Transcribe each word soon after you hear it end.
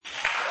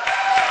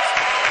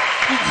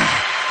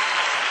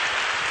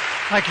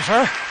Thank you,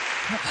 sir.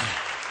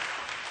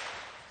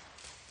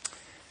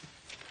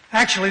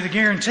 Actually, the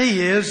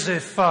guarantee is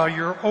if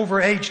you're over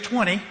age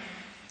 20,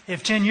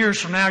 if 10 years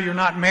from now you're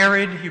not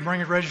married, you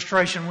bring a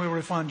registration, we'll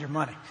refund your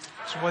money.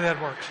 That's the way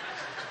that works.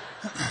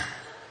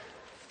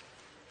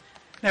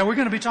 Now, we're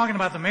going to be talking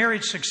about the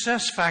marriage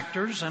success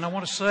factors, and I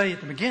want to say at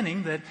the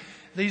beginning that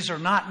these are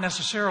not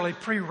necessarily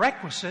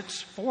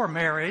prerequisites for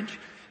marriage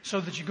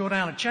so that you go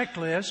down a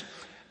checklist,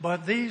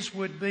 but these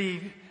would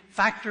be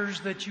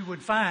factors that you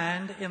would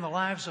find in the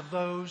lives of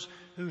those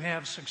who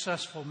have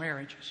successful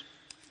marriages.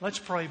 Let's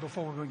pray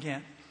before we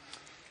begin.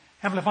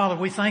 Heavenly Father,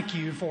 we thank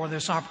you for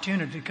this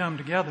opportunity to come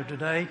together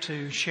today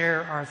to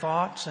share our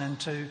thoughts and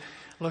to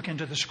look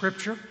into the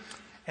Scripture.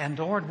 And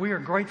Lord, we are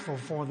grateful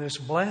for this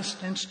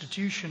blessed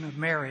institution of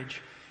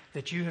marriage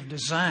that you have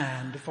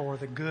designed for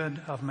the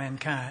good of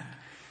mankind.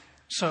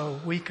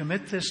 So we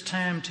commit this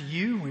time to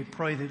you. We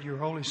pray that your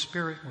Holy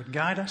Spirit would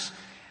guide us.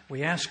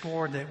 We ask,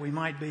 Lord, that we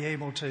might be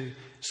able to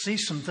see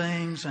some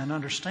things and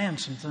understand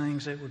some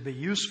things that would be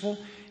useful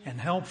and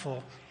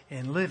helpful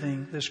in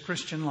living this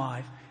Christian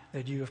life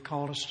that you have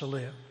called us to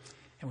live.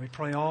 And we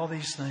pray all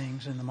these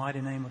things in the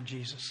mighty name of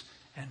Jesus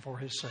and for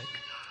his sake.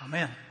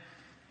 Amen.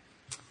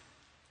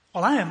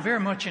 Well, I am very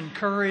much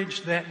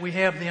encouraged that we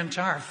have the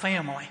entire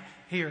family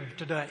here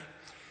today.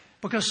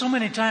 Because so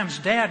many times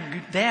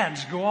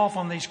dads go off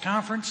on these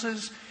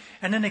conferences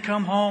and then they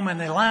come home and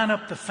they line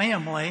up the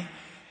family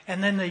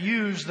and then they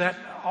use that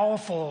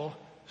awful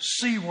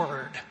C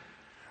word.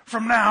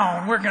 From now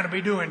on, we're going to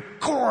be doing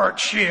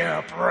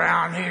courtship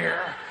around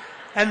here.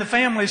 And the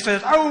family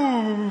says,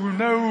 oh,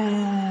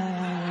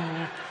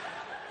 no.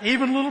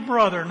 Even little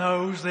brother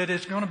knows that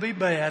it's going to be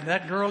bad.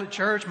 That girl at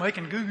church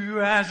making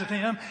goo-goo eyes at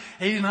him,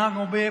 he's not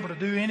going to be able to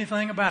do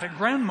anything about it.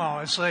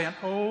 Grandma is saying,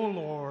 oh,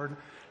 Lord,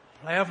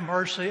 have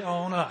mercy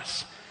on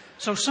us.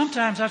 So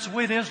sometimes that's the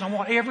way it is. And I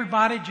want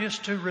everybody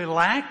just to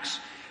relax.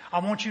 I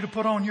want you to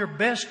put on your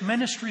best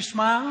ministry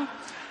smile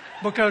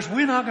because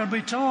we're not going to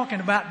be talking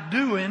about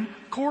doing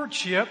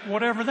courtship,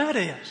 whatever that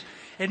is.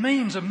 It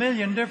means a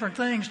million different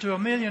things to a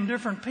million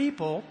different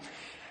people.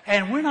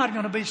 And we're not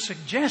going to be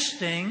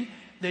suggesting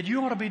that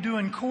you ought to be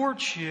doing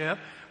courtship.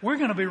 We're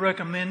going to be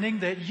recommending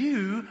that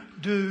you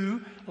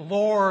do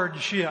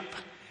lordship.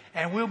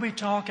 And we'll be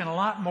talking a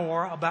lot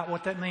more about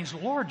what that means,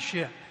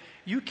 lordship.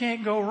 You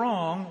can't go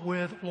wrong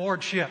with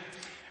lordship.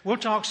 We'll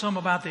talk some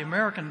about the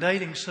American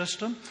dating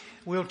system.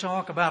 We'll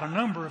talk about a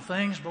number of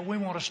things, but we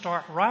want to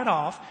start right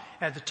off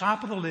at the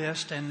top of the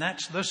list, and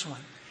that's this one.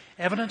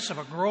 Evidence of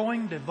a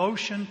growing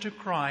devotion to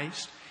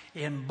Christ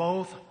in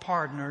both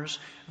partners.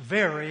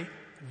 Very,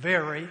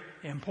 very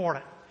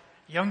important.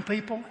 Young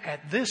people,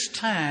 at this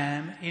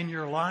time in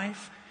your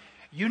life,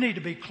 you need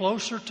to be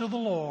closer to the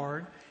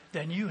Lord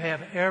than you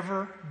have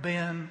ever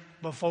been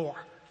before,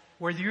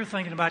 whether you're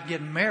thinking about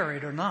getting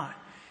married or not.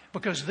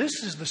 Because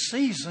this is the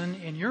season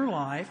in your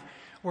life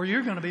where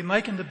you're going to be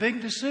making the big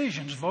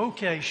decisions,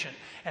 vocation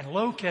and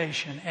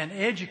location and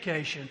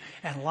education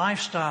and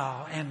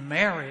lifestyle and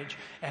marriage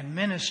and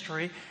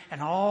ministry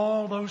and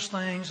all those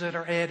things that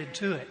are added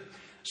to it.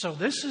 So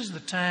this is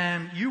the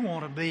time you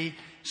want to be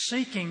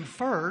seeking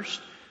first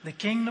the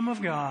kingdom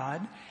of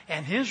God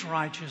and his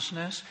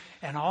righteousness,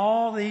 and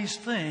all these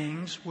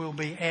things will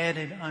be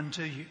added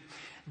unto you.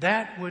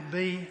 That would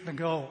be the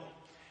goal.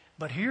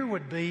 But here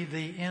would be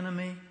the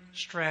enemy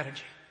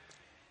strategy.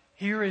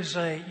 Here is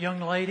a young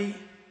lady,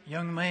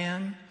 young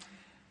man.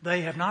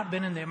 They have not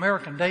been in the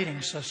American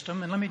dating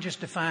system. And let me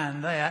just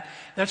define that.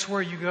 That's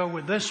where you go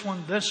with this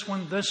one, this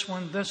one, this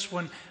one, this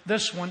one,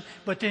 this one.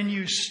 But then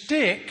you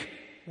stick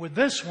with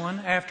this one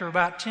after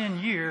about 10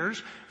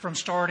 years from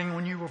starting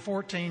when you were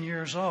 14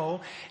 years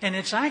old. And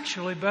it's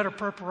actually better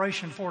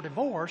preparation for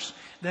divorce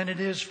than it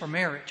is for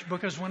marriage.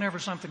 Because whenever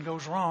something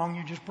goes wrong,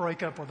 you just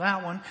break up with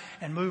that one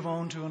and move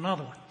on to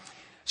another one.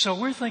 So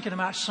we're thinking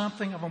about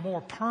something of a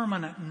more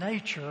permanent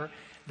nature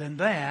than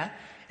that.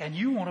 And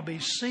you want to be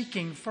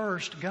seeking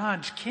first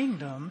God's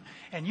kingdom,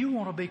 and you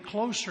want to be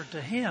closer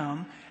to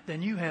him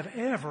than you have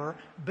ever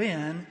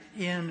been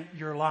in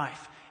your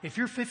life. If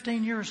you're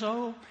 15 years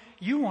old,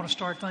 you want to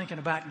start thinking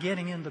about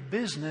getting into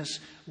business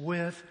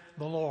with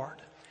the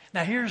Lord.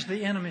 Now here's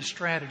the enemy's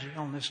strategy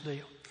on this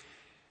deal.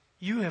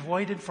 You have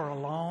waited for a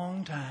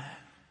long time.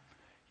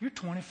 You're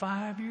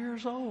 25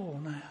 years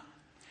old now.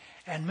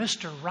 And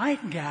Mr.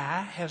 Right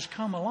Guy has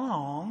come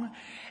along,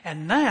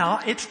 and now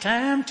it's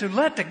time to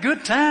let the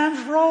good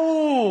times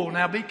roll.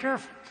 Now be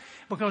careful,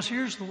 because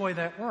here's the way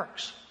that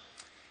works.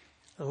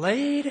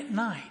 Late at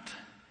night,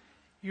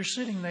 you're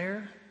sitting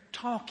there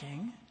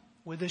talking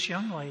with this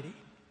young lady,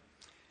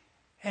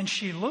 and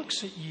she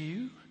looks at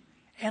you,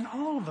 and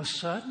all of a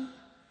sudden,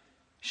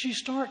 she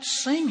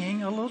starts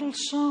singing a little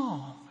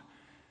song.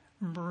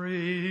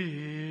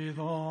 Breathe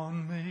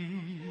on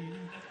me.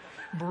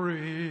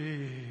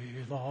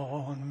 Breathe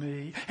on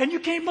me. And you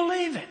can't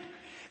believe it.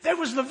 That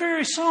was the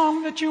very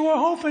song that you were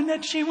hoping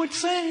that she would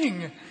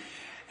sing.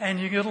 And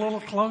you get a little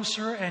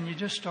closer and you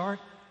just start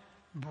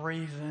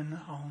breathing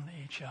on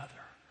each other.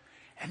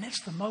 And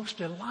it's the most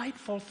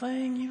delightful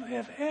thing you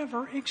have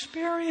ever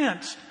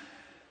experienced.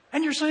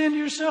 And you're saying to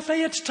yourself,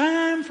 hey, it's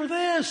time for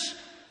this.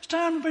 It's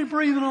time to be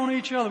breathing on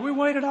each other. We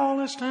waited all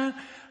this time.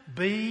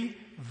 Be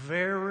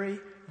very,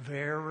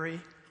 very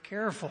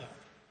careful.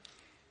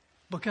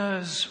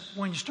 Because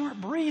when you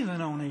start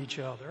breathing on each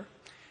other,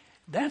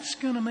 that's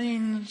going to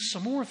mean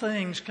some more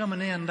things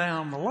coming in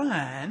down the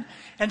line.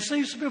 And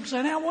see, some people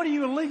say, now, what are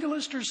you, a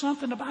legalist or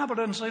something? The Bible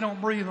doesn't say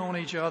don't breathe on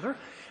each other.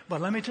 But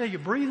let me tell you,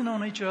 breathing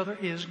on each other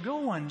is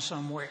going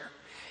somewhere.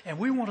 And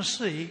we want to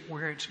see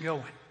where it's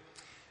going.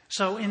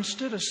 So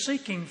instead of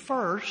seeking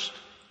first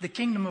the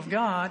kingdom of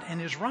God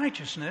and His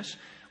righteousness,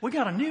 we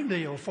got a new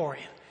deal for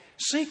you.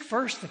 Seek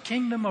first the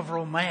kingdom of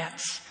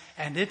romance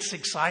and its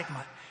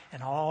excitement,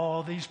 and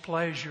all these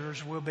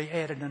pleasures will be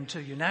added unto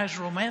you. Now, is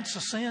romance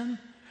a sin?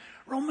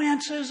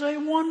 Romance is a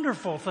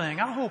wonderful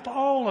thing. I hope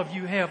all of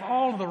you have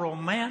all of the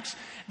romance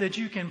that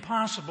you can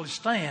possibly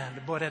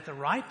stand, but at the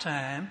right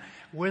time,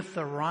 with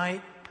the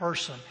right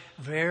person.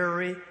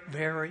 Very,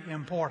 very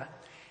important.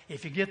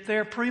 If you get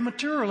there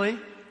prematurely,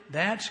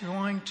 that's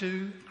going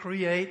to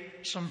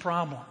create some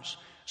problems.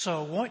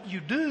 So what you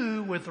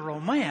do with the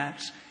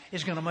romance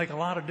is going to make a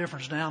lot of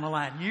difference down the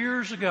line.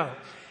 Years ago,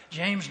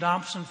 James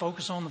Dobson,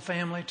 Focus on the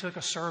Family, took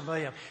a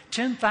survey of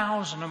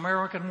 10,000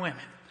 American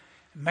women,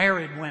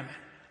 married women.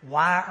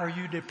 Why are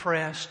you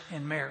depressed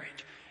in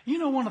marriage? You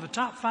know, one of the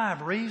top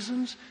 5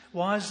 reasons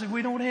was that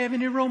we don't have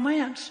any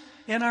romance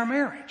in our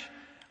marriage.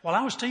 Well,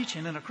 I was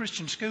teaching in a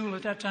Christian school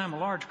at that time, a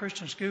large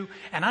Christian school,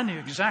 and I knew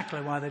exactly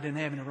why they didn't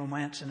have any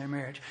romance in their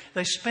marriage.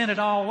 They spent it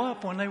all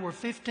up when they were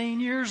 15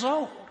 years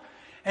old.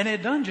 And they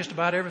had done just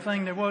about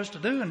everything there was to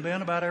do and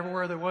been about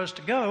everywhere there was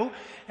to go.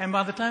 And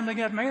by the time they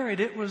got married,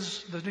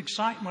 the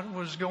excitement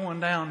was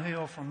going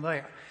downhill from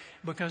there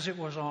because it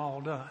was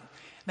all done.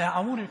 Now,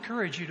 I want to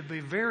encourage you to be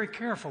very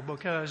careful,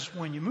 because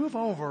when you move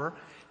over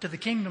to the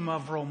kingdom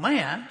of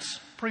romance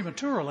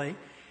prematurely,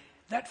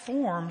 that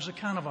forms a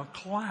kind of a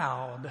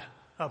cloud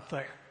up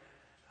there.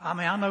 I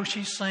mean, I know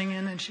she's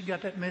singing and she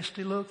got that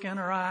misty look in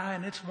her eye,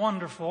 and it's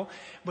wonderful,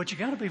 but you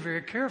got to be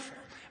very careful,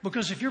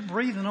 because if you're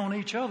breathing on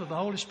each other, the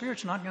Holy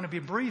Spirit's not going to be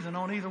breathing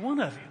on either one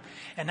of you.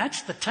 And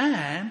that's the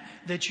time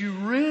that you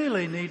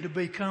really need to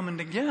be coming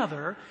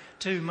together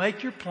to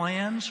make your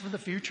plans for the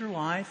future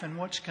life and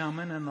what's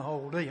coming and the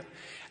whole deal.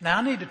 Now,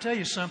 I need to tell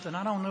you something.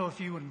 I don't know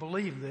if you would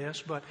believe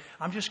this, but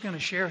I'm just going to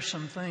share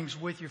some things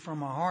with you from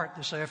my heart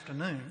this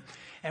afternoon.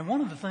 And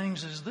one of the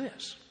things is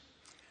this.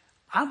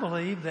 I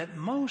believe that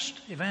most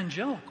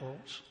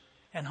evangelicals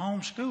and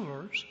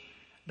homeschoolers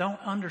don't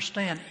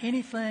understand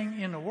anything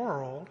in the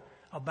world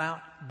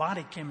about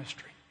body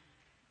chemistry.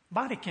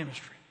 Body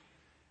chemistry.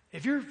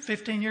 If you're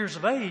 15 years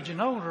of age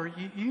and older,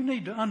 you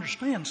need to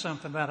understand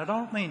something about it. I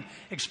don't mean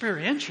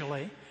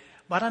experientially,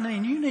 but I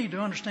mean you need to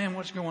understand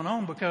what's going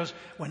on, because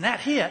when that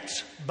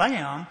hits,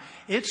 bam,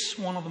 it's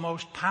one of the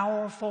most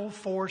powerful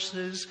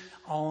forces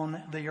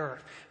on the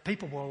earth.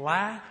 People will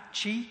lie,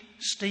 cheat,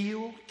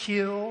 steal,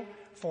 kill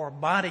for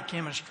body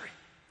chemistry.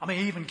 I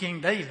mean, even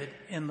King David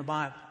in the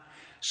Bible.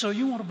 So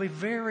you want to be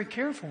very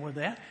careful with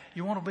that.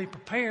 You want to be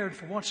prepared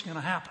for what's going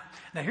to happen.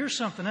 Now, here's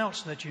something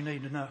else that you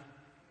need to know.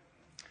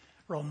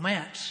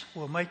 Romance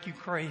will make you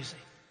crazy.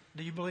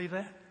 Do you believe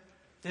that?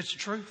 It's the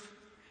truth.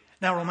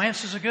 Now,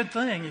 romance is a good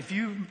thing. If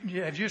you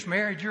have just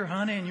married your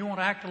honey and you want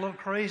to act a little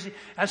crazy,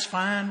 that's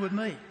fine with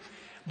me.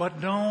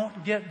 But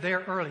don't get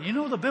there early. You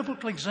know the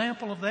biblical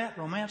example of that?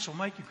 Romance will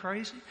make you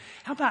crazy.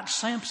 How about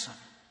Samson?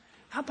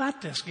 How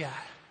about this guy?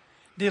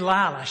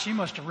 Delilah, she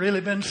must have really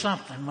been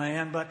something,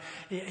 man, but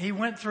he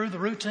went through the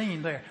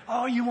routine there.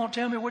 Oh, you won't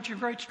tell me what your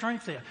great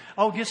strength is.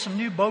 Oh, get some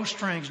new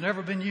bowstrings,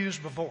 never been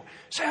used before.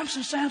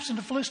 Samson, Samson,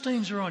 the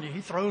Philistines are on you. He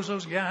throws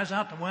those guys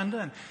out the window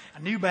and a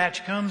new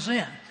batch comes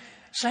in.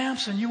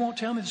 Samson, you won't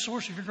tell me the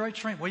source of your great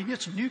strength. Well, you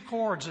get some new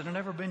cords that have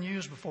never been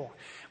used before.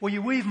 Well,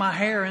 you weave my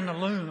hair in the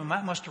loom.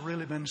 That must have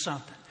really been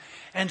something.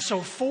 And so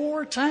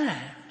 4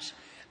 times,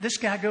 this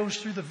guy goes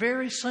through the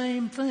very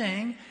same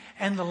thing,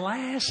 and the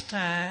last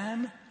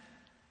time,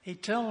 he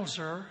tells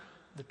her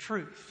the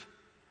truth.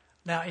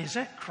 Now, is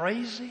that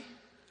crazy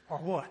or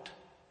what?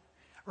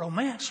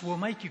 Romance will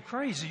make you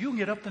crazy. You'll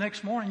get up the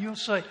next morning, you'll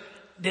say,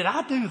 did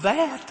I do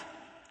that?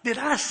 Did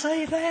I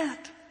say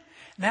that?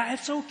 Now,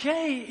 it's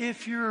okay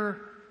if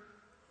you're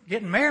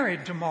getting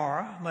married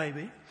tomorrow,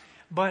 maybe,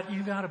 but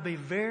you got to be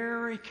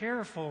very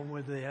careful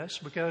with this,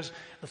 because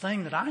the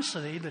thing that I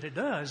see that it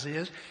does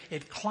is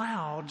it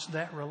clouds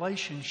that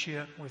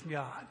relationship with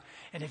God.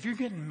 And if you're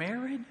getting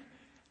married,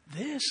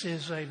 this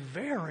is a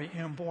very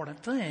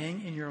important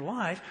thing in your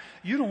life.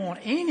 You don't want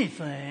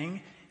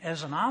anything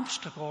as an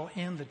obstacle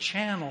in the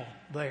channel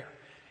there.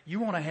 You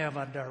want to have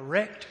a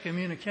direct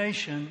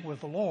communication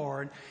with the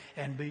Lord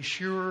and be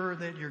sure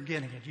that you're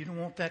getting it. You don't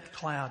want that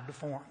cloud to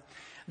form.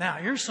 Now,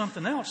 here's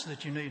something else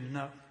that you need to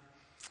know.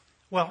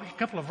 Well, a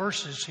couple of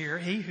verses here.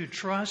 He who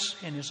trusts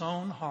in his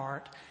own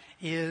heart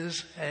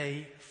is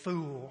a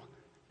fool.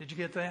 Did you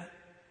get that?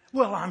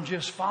 Well, I'm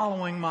just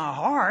following my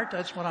heart.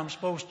 That's what I'm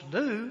supposed to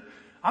do.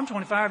 I'm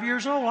 25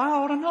 years old. I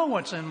ought to know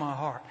what's in my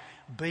heart.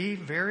 Be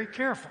very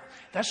careful.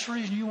 That's the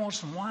reason you want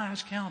some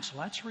wise counsel.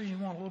 That's the reason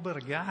you want a little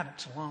bit of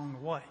guidance along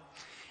the way.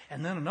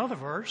 And then another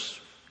verse,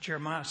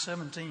 Jeremiah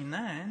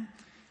 17:9,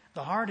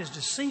 the heart is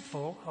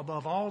deceitful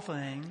above all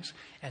things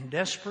and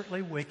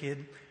desperately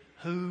wicked.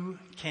 Who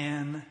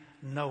can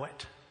know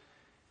it?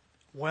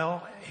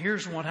 Well,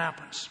 here's what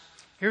happens.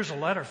 Here's a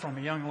letter from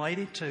a young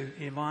lady to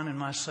Yvonne and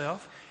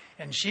myself,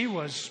 and she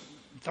was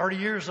 30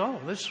 years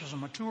old. This was a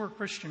mature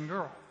Christian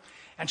girl.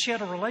 And she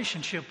had a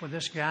relationship with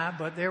this guy,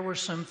 but there were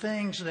some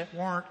things that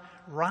weren't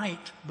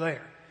right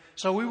there.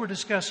 So we were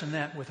discussing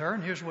that with her,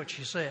 and here's what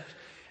she said.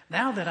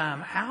 Now that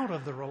I'm out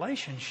of the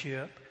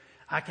relationship,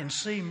 I can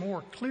see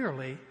more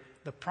clearly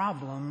the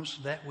problems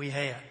that we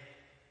had.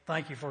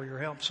 Thank you for your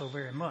help so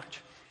very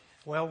much.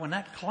 Well, when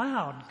that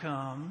cloud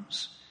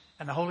comes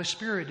and the Holy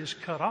Spirit is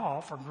cut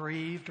off or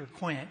grieved or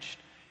quenched,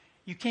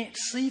 you can't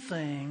see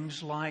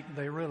things like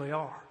they really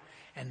are.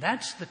 And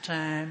that's the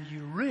time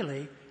you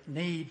really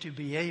need to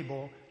be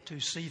able to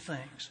see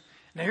things.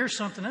 Now, here's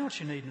something else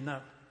you need to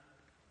know.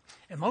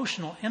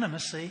 Emotional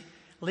intimacy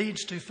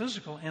leads to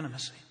physical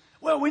intimacy.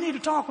 Well, we need to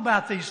talk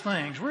about these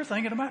things. We're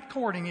thinking about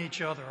courting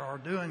each other or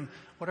doing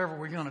whatever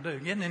we're going to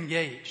do, getting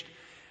engaged.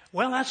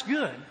 Well, that's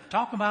good.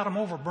 Talk about them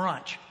over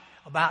brunch.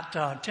 About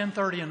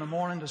 10:30 in the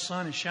morning, the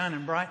sun is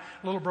shining bright.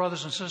 Little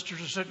brothers and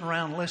sisters are sitting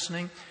around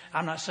listening.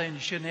 I'm not saying you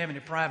shouldn't have any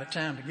private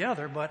time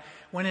together, but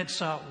when it's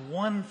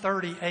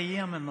 1:30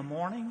 a.m. in the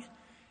morning,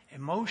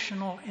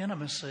 emotional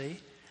intimacy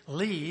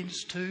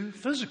leads to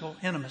physical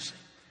intimacy.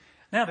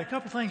 Now, there are a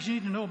couple of things you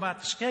need to know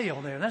about the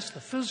scale there. That's the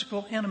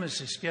physical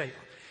intimacy scale.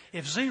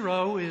 If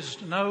 0 is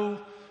no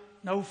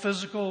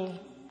physical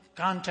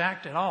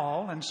contact at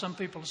all, and some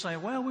people say,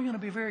 well, we're going to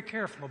be very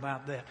careful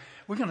about that.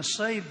 We're going to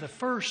save the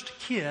first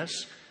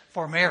kiss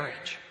for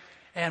marriage.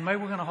 And maybe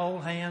we're going to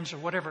hold hands or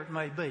whatever it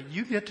may be.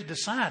 You get to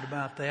decide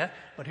about that,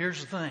 but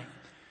here's the thing.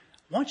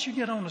 Once you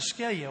get on the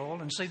scale,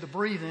 and see the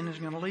breathing is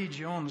going to lead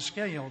you on the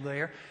scale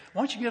there.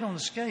 Once you get on the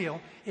scale,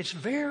 it's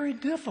very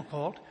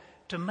difficult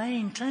to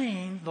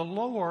maintain the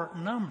lower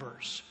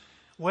numbers.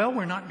 Well,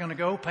 we're not going to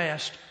go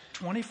past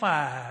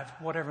 25,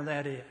 whatever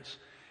that is.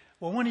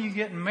 Well, when are you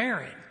getting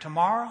married?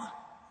 Tomorrow?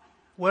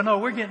 Well, no,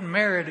 we're getting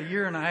married a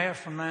year and a half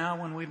from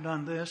now when we've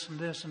done this and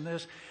this and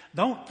this.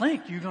 Don't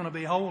think you're going to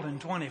be holding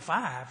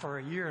 25 for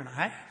a year and a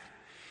half.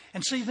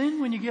 And see,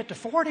 then when you get to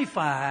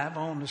 45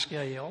 on the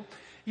scale,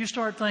 you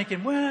start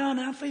thinking, well,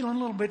 now I'm feeling a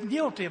little bit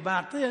guilty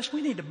about this.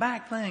 We need to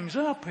back things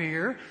up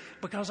here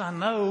because I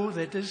know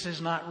that this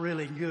is not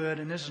really good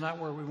and this is not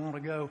where we want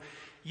to go.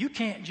 You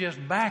can't just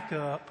back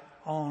up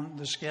on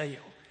the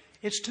scale.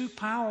 It's too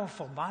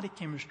powerful. Body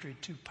chemistry,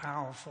 too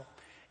powerful.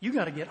 You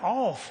got to get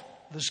off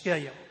the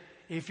scale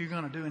if you're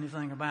going to do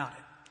anything about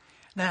it.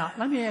 Now,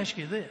 let me ask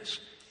you this.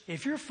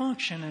 If you're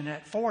functioning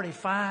at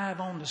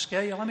 45 on the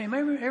scale, I mean,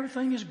 maybe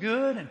everything is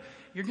good and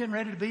you're getting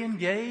ready to be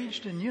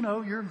engaged and, you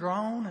know, you're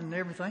grown and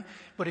everything.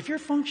 But if you're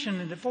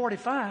functioning at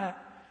 45,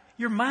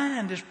 your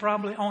mind is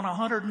probably on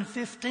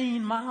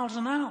 115 miles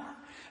an hour.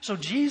 So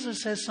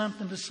Jesus has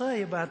something to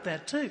say about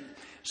that too.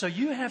 So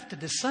you have to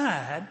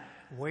decide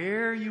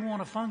where you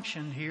want to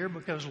function here,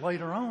 because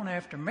later on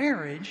after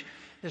marriage,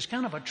 there's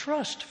kind of a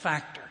trust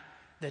factor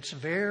that's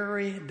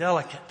very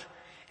delicate.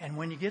 And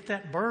when you get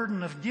that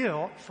burden of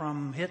guilt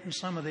from hitting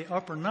some of the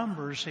upper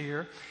numbers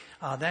here,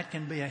 that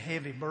can be a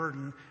heavy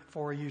burden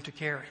for you to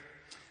carry.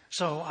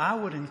 So I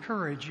would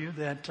encourage you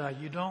that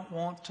you don't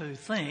want to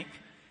think,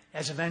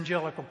 as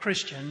evangelical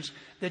Christians,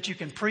 that you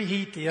can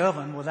preheat the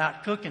oven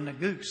without cooking the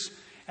goose.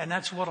 And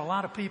that's what a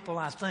lot of people,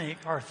 I think,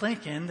 are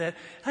thinking, that,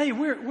 hey,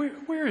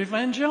 we're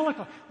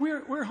evangelical.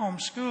 We're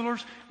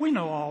homeschoolers. We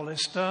know all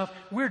this stuff.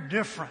 We're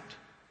different.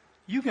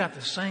 You got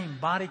the same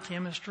body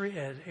chemistry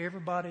as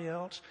everybody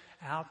else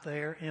out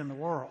there in the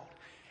world.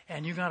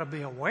 And you got to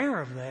be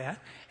aware of that,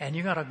 and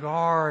you got to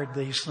guard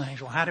these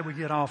things. Well, how did we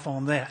get off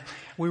on that?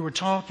 We were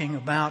talking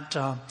about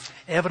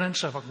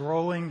evidence of a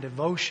growing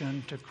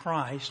devotion to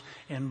Christ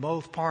in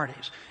both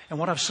parties. And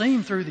what I've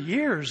seen through the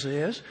years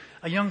is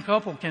a young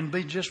couple can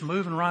be just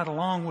moving right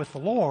along with the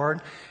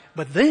Lord,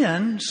 but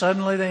then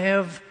suddenly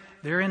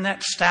they're in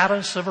that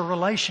status of a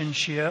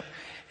relationship,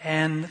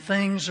 and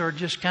things are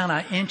just kind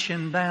of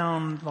inching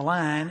down the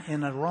line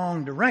in a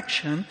wrong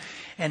direction,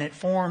 and it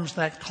forms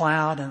that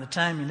cloud in the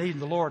time you need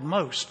the Lord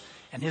most.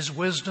 And His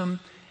wisdom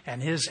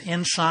and His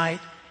insight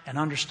and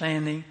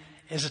understanding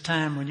is a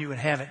time when you would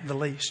have it the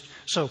least.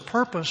 So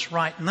purpose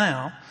right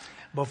now,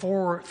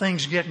 before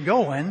things get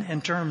going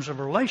in terms of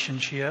a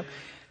relationship,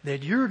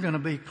 that you're going to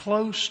be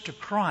close to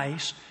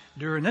Christ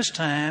during this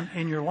time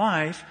in your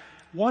life,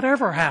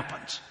 whatever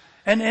happens.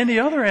 And the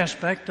other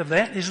aspect of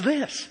that is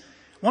this.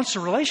 Once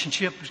the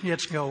relationship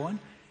gets going,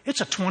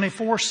 it's a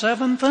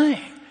 24/7 thing.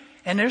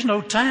 And there's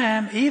no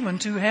time even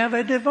to have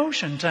a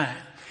devotion time.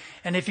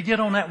 And if you get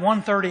on that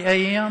 1:30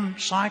 a.m.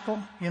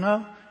 cycle,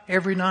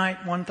 every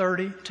night,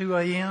 1:30, 2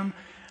 a.m.,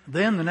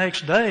 then the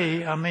next day,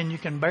 you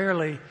can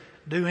barely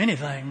do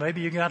anything. Maybe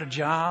you got a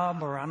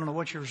job, or I don't know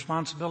what your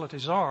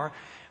responsibilities are,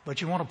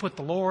 but you want to put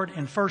the Lord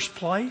in first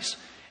place,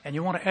 and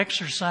you want to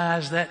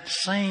exercise that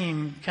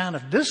same kind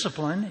of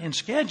discipline and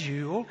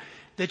schedule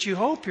that you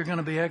hope you're going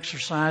to be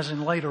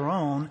exercising later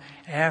on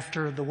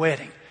after the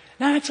wedding.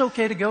 Now, it's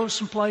okay to go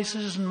some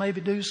places and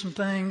maybe do some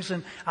things,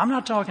 and I'm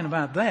not talking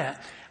about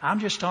that. I'm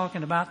just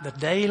talking about the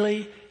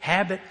daily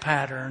habit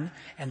pattern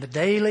and the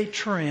daily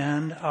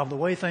trend of the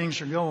way things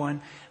are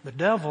going. The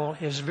devil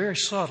is very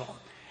subtle,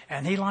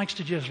 and he likes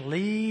to just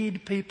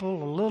lead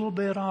people a little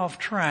bit off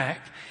track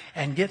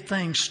and get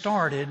things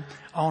started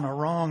on a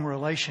wrong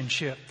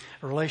relationship,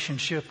 a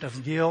relationship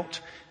of guilt,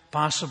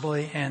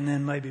 possibly, and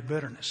then maybe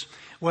bitterness.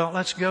 Well,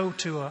 let's go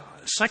to a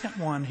second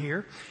one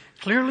here.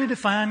 Clearly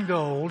defined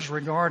goals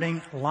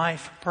regarding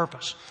life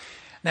purpose.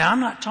 Now, I'm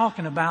not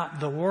talking about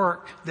the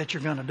work that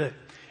you're going to do.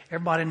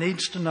 Everybody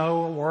needs to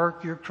know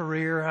work, your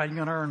career, how you're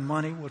going to earn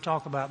money. We'll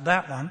talk about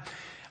that one.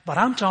 But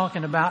I'm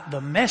talking about the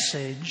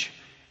message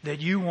that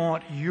you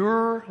want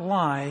your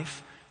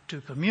life to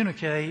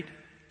communicate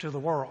to the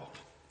world.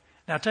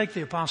 Now, take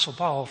the Apostle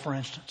Paul, for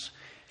instance.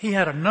 He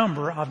had a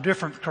number of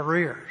different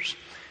careers.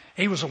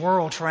 He was a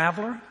world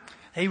traveler.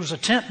 He was a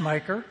tent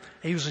maker.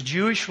 He was a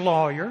Jewish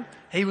lawyer.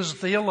 He was a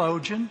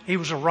theologian. He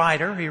was a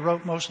writer. He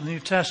wrote most of the New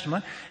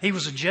Testament. He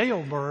was a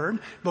jailbird.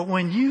 But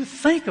when you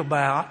think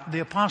about the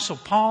Apostle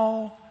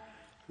Paul,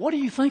 what do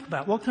you think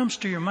about? What comes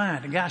to your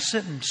mind? A guy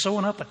sitting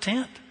sewing up a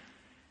tent?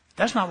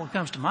 That's not what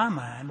comes to my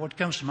mind. What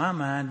comes to my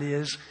mind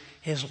is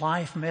his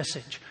life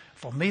message.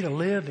 For me to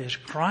live is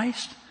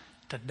Christ,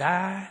 to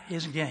die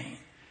is gain.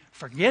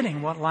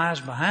 Forgetting what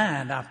lies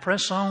behind, I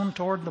press on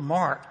toward the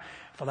mark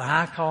for the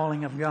high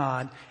calling of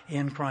God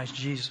in Christ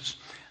Jesus.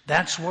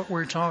 That's what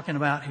we're talking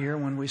about here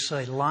when we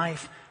say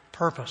life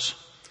purpose.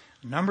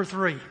 Number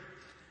 3,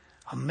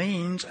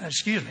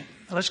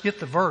 let's get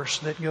the verse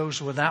that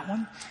goes with that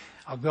one.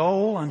 A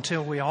goal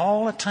until we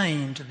all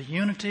attain to the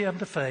unity of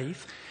the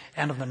faith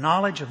and of the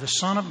knowledge of the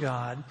Son of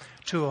God,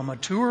 to a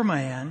mature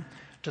man,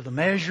 to the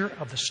measure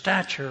of the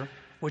stature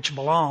which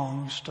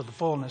belongs to the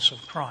fullness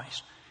of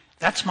Christ.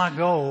 That's my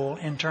goal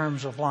in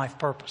terms of life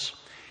purpose.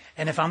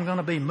 And if I'm going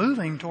to be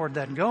moving toward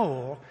that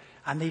goal,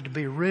 I need to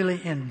be really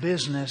in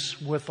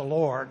business with the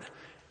Lord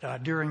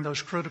during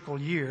those critical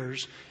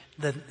years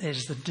that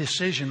is the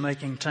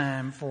decision-making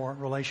time for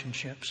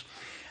relationships.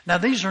 Now,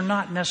 these are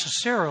not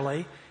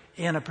necessarily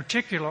in a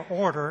particular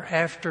order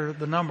after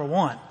the number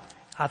 1.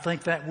 I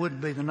think that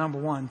would be the number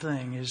 1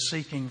 thing, is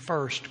seeking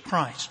first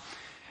Christ.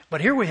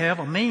 But here we have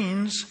a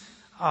means.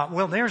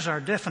 There's our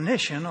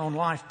definition on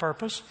life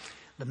purpose.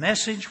 The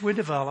message we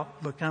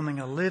develop becoming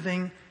a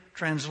living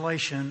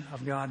translation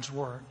of God's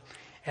Word.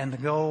 And the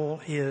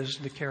goal is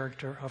the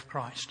character of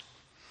Christ.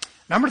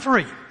 Number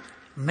 3,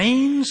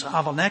 means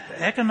of an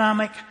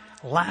economic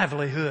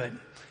livelihood.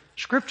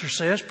 Scripture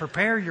says,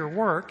 prepare your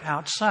work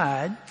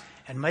outside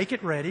and make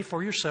it ready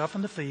for yourself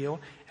in the field.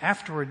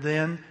 Afterward,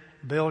 then,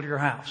 build your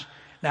house.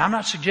 Now, I'm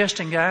not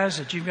suggesting, guys,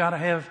 that you've got to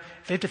have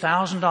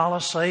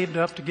 $50,000 saved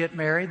up to get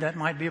married. That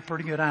might be a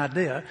pretty good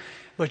idea.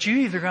 But you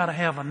either got to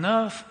have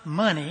enough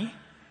money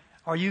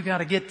or you got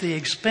to get the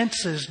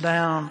expenses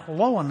down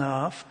low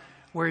enough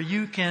where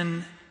you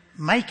can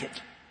make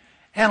it.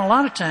 And a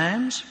lot of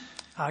times,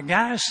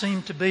 guys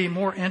seem to be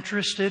more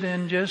interested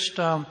in just,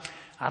 kind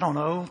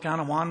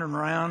of wandering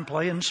around,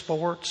 playing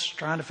sports,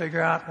 trying to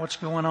figure out what's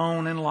going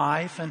on in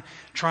life and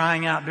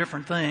trying out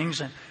different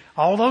things. And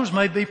all those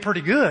may be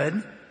pretty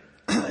good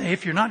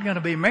if you're not going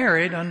to be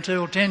married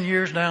until 10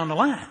 years down the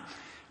line.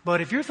 But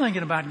if you're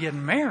thinking about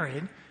getting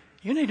married,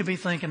 you need to be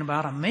thinking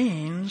about a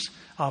means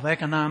of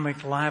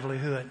economic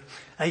livelihood.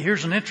 Hey,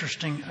 here's an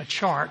interesting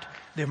chart,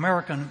 the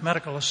American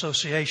Medical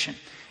Association.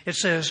 It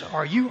says,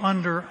 are you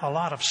under a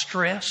lot of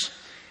stress?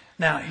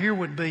 Now, here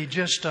would be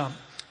just a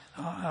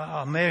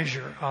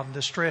measure of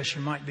the stress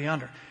you might be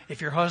under. If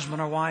your husband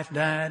or wife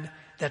died,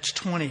 that's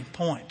 20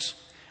 points.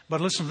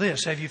 But listen to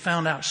this. Have you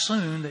found out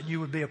soon that you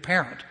would be a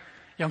parent?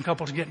 Young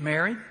couples get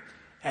married,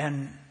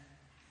 and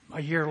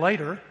a year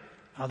later,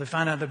 they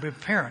find out they'll be a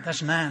parent.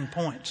 That's 9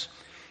 points.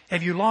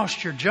 Have you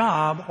lost your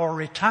job or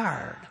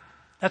retired?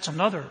 That's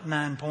another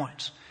 9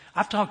 points.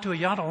 I've talked to a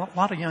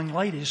lot of young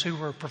ladies who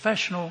were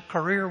professional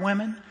career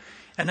women,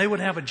 and they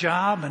would have a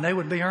job, and they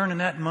would be earning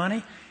that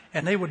money,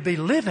 and they would be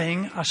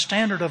living a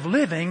standard of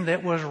living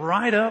that was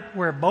right up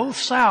where both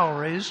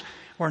salaries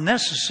were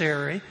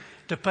necessary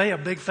to pay a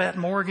big fat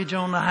mortgage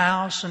on the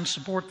house and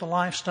support the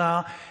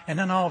lifestyle. And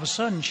then all of a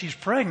sudden she's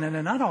pregnant,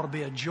 and that ought to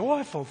be a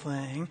joyful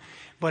thing,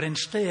 but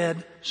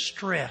instead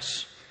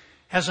stress.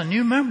 Has a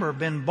new member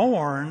been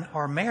born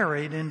or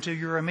married into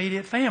your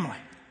immediate family?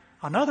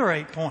 Another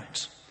 8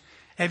 points.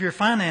 Have your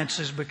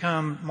finances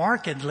become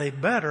markedly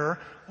better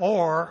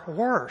or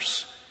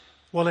worse?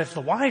 Well, if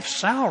the wife's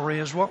salary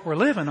is what we're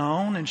living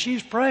on and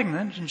she's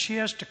pregnant and she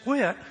has to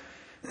quit,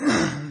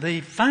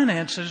 the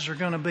finances are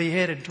going to be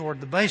headed toward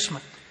the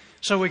basement.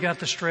 So we got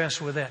the stress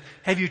with that.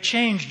 Have you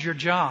changed your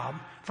job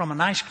from a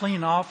nice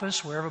clean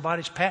office where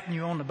everybody's patting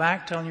you on the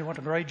back, telling you what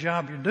a great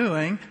job you're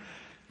doing,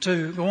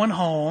 to going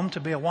home to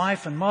be a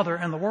wife and mother,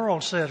 and the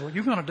world says, well,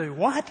 you're going to do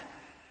what?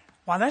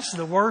 Why, that's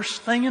the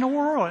worst thing in the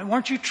world.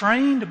 Weren't you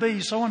trained to be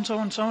so-and-so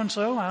and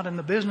so-and-so out in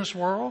the business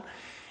world?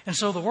 And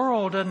so the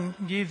world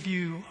doesn't give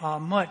you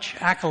much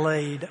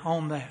accolade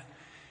on that.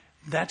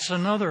 That's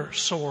another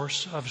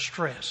source of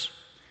stress.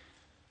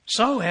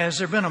 So has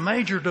there been a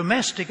major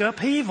domestic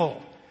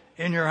upheaval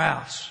in your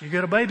house? You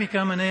get a baby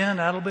coming in,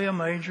 that'll be a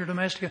major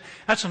domestic.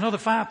 That's another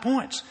 5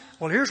 points.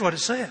 Well, here's what it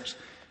says.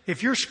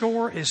 If your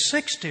score is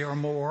 60 or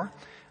more,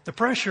 the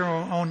pressure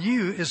on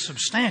you is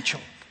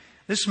substantial.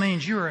 This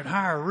means you're at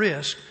higher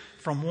risk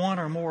from one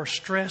or more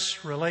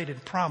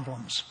stress-related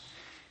problems.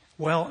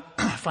 Well,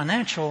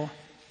 financial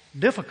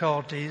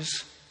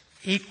difficulties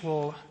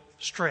equal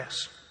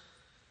stress.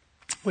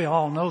 We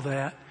all know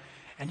that.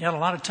 And yet a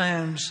lot of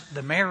times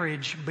the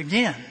marriage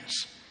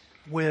begins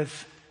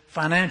with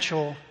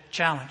financial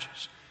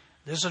challenges.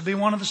 This would be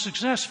one of the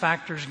success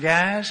factors,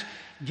 guys.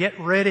 Get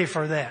ready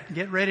for that.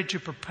 Get ready to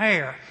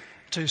prepare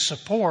to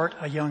support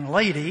a young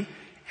lady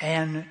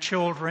and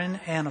children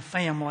and a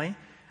family.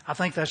 I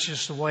think that's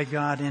just the way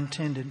God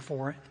intended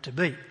for it to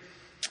be.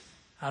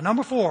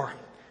 Number 4,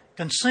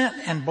 consent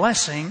and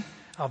blessing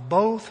of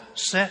both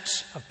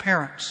sets of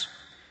parents.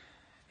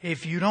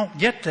 If you don't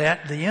get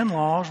that, the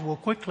in-laws will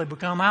quickly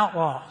become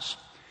outlaws.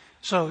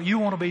 So you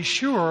want to be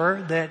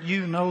sure that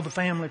you know the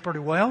family pretty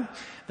well,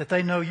 that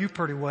they know you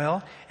pretty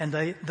well, and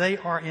they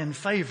are in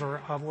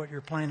favor of what you're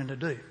planning to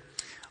do.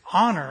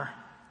 Honor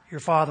your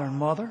father and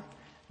mother,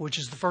 which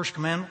is the first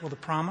commandment with a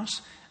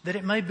promise, that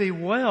it may be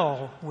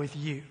well with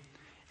you,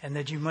 and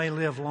that you may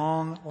live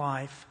long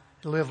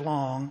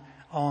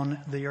on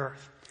the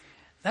earth.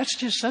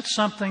 That's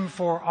something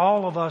for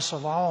all of us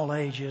of all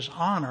ages.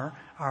 Honor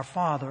our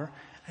father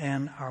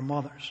and our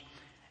mothers.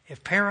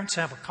 If parents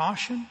have a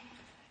caution,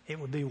 it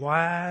would be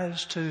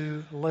wise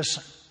to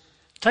listen.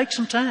 Take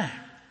some time.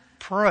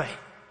 Pray.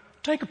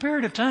 Take a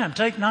period of time.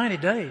 Take 90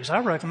 days. I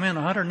recommend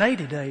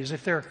 180 days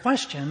if there are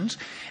questions,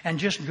 and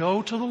just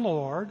go to the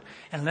Lord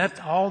and let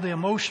all the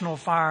emotional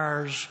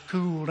fires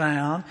cool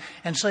down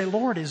and say,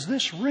 Lord, is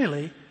this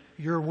really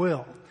your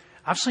will?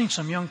 I've seen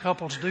some young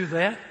couples do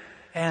that,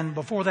 and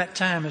before that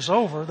time is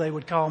over, they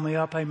would call me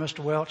up, hey, Mr.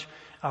 Welch,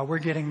 we're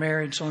getting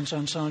married, so-and-so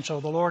and so-and-so.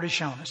 The Lord has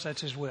shown us.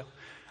 That's His will.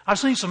 I've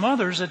seen some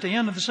others at the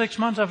end of the 6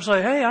 months, I would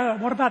say, hey,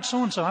 what about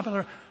so-and-so? I'd be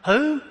like,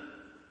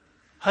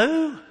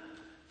 who?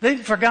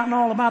 They've forgotten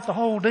all about the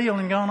whole deal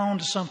and gone on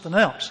to something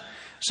else.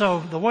 So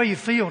the way you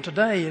feel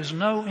today is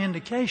no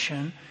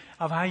indication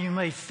of how you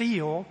may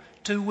feel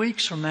 2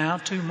 weeks from now,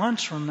 2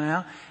 months from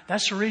now.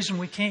 That's the reason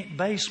we can't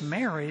base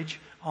marriage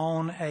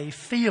on a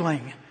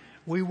feeling.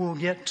 We will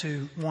get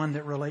to one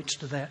that relates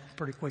to that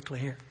pretty quickly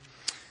here.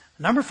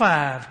 Number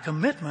 5,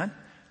 commitment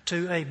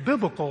to a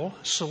biblical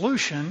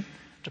solution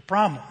to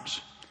problems.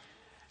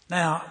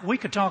 Now, we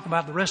could talk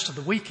about the rest of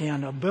the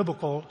weekend a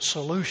biblical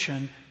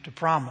solution to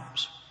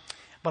problems.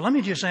 But let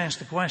me just ask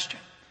the question,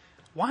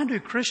 why do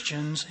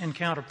Christians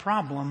encounter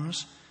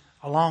problems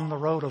along the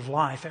road of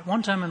life? At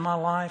one time in my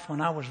life, when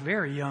I was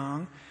very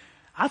young,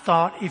 I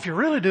thought if you're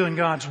really doing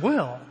God's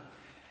will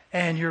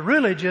and you're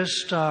really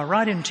just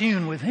right in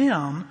tune with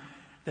Him,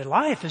 that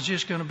life is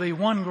just going to be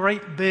one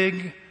great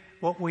big,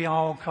 what we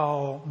all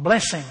call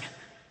blessing.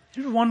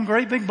 It's one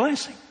great big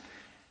blessing.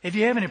 If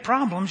you have any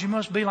problems, you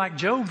must be like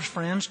Job's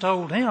friends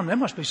told him, there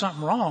must be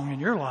something wrong in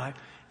your life.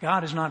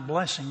 God is not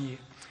blessing you.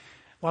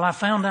 Well, I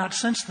found out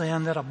since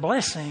then that a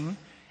blessing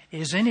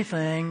is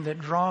anything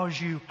that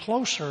draws you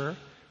closer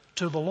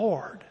to the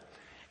Lord.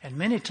 And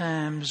many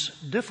times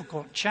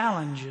difficult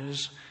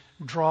challenges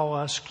draw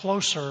us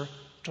closer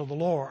to the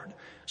Lord.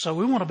 So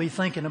we want to be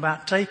thinking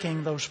about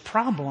taking those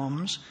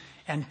problems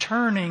and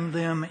turning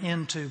them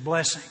into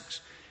blessings.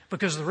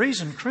 Because the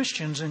reason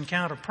Christians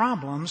encounter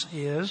problems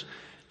is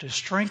to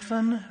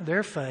strengthen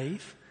their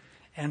faith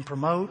and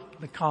promote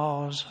the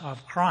cause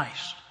of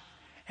Christ.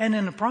 And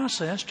in the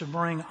process to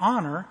bring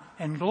honor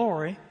and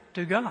glory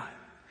to God.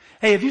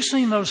 Hey, have you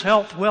seen those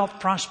health, wealth,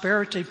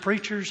 prosperity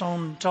preachers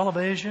on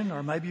television?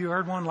 Or maybe you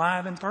heard one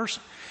live in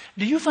person.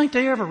 Do you think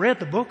they ever read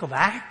the book of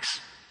Acts?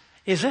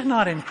 Is that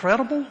not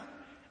incredible?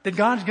 That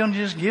God's going to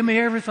just give me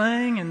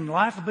everything and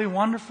life will be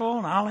wonderful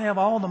and I'll have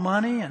all the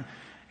money and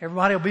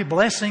everybody will be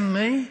blessing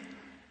me?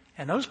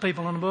 And those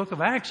people in the book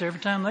of Acts, every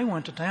time they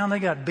went to town, they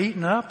got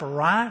beaten up, a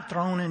riot,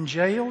 thrown in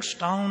jail,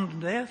 stoned to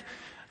death,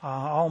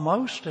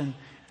 almost, and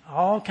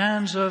all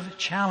kinds of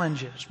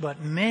challenges.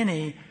 But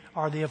many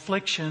are the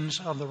afflictions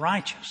of the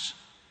righteous.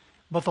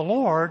 But the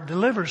Lord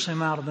delivers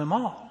him out of them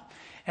all.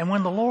 And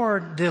when the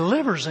Lord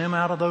delivers him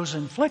out of those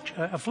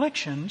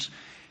afflictions,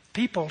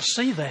 people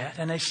see that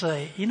and they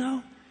say, you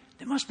know,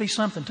 there must be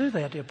something to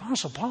that. The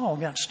Apostle Paul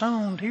got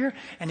stoned here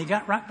and he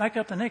got right back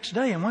up the next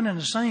day and went in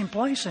the same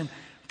place and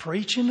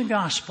preaching the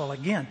gospel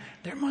again.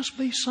 There must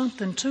be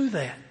something to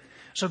that.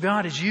 So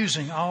God is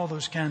using all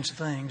those kinds of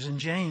things. In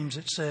James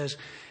it says,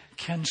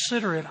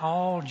 consider it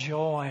all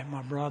joy,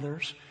 my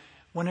brothers,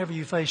 whenever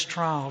you face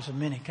trials of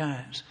many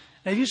kinds.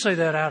 Now, if you say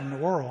that out in the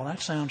world,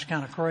 that sounds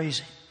kind of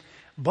crazy.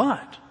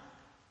 But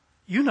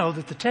you know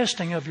that the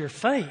testing of your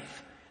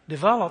faith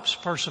develops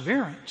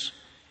perseverance.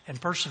 And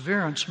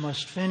perseverance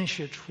must finish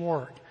its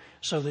work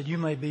so that you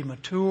may be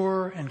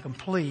mature and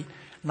complete,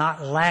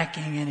 not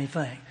lacking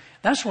anything.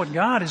 That's what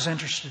God is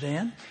interested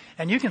in.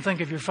 And you can think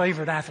of your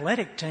favorite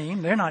athletic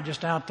team. They're not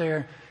just out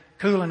there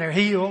cooling their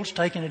heels,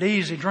 taking it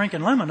easy,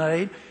 drinking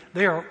lemonade.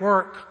 They are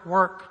work,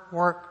 work,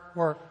 work,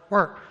 work,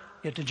 work.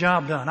 Get the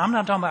job done. I'm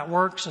not talking about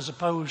works as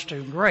opposed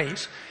to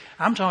grace.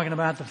 I'm talking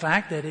about the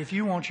fact that if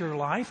you want your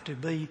life to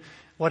be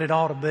what it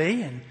ought to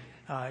be, and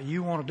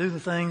you want to do the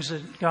things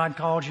that God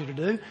called you to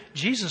do,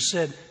 Jesus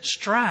said,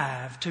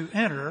 strive to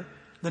enter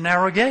the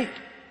narrow gate.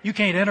 You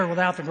can't enter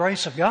without the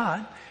grace of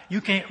God. You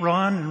can't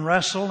run and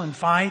wrestle and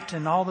fight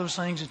and all those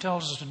things He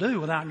tells us to do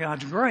without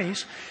God's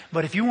grace.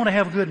 But if you want to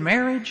have a good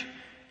marriage,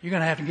 you're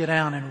going to have to get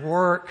down and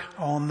work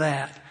on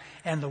that.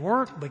 And the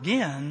work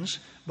begins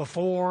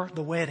before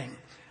the wedding,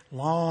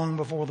 long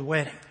before the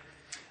wedding.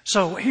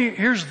 So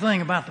here's the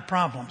thing about the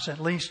problems, at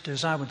least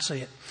as I would see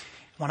it.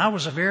 When I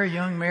was a very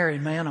young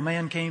married man, a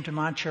man came to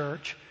my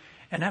church,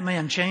 and that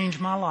man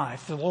changed my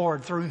life. The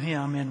Lord, through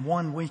him, in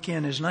one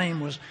weekend, his name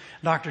was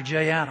Dr.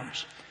 J.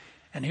 Adams.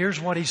 And here's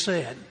what he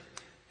said.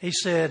 He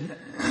said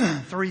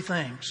 3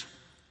 things.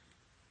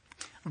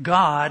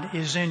 God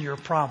is in your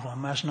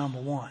problem. That's number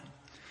 1.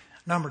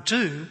 Number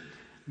 2,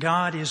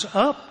 God is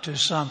up to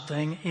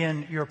something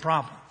in your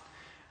problem.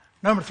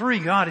 Number 3,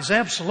 God is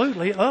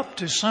absolutely up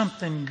to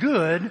something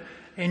good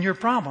in your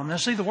problem. Now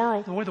see, the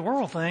way the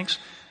world thinks,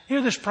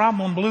 here this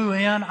problem blew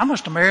in, I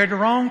must have married the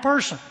wrong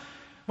person.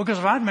 Because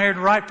if I'd married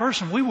the right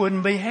person, we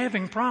wouldn't be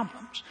having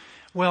problems.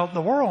 Well,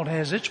 the world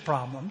has its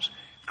problems.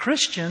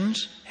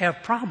 Christians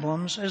have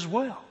problems as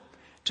well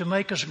to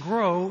make us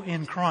grow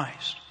in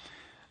Christ.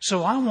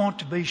 So I want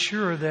to be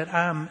sure that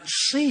I'm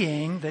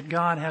seeing that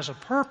God has a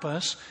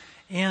purpose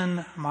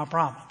in my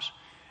problems.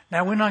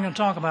 Now, we're not going to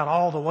talk about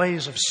all the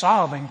ways of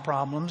solving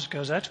problems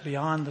because that's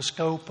beyond the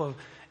scope of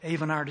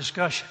even our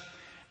discussion.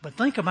 But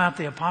think about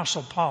the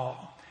Apostle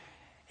Paul.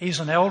 He's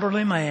an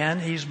elderly man.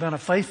 He's been a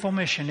faithful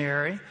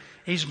missionary.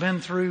 He's been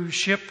through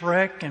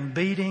shipwreck and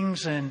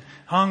beatings and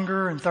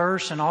hunger and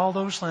thirst and all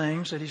those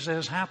things that he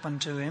says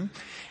happened to him.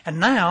 And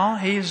now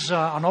he's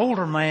an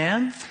older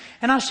man,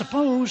 and I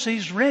suppose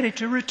he's ready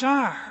to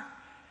retire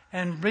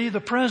and be the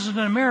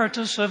president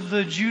emeritus of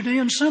the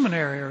Judean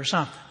seminary or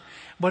something.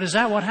 But is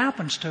that what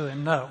happens to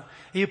him? No.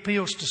 He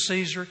appeals to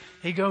Caesar.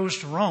 He goes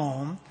to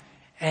Rome.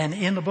 And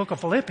in the book of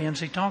Philippians,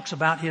 he talks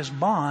about his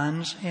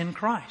bonds in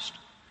Christ.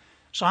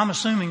 So I'm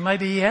assuming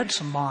maybe he had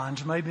some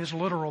bonds, maybe it's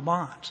literal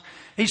bonds.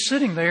 He's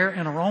sitting there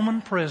in a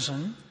Roman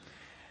prison,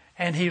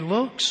 and he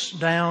looks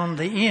down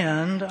the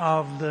end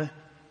of the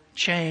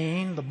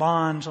chain, the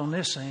bonds on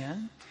this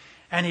end,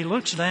 and he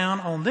looks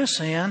down on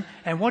this end,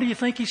 and what do you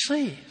think he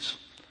sees?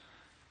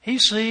 He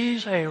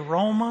sees a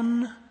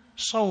Roman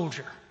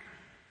soldier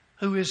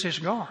who is his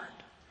guard.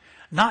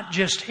 Not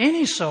just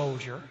any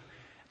soldier,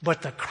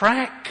 but the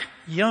crack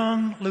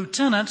young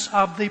lieutenants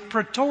of the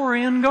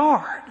Praetorian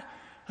Guard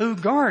who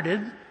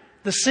guarded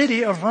the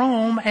city of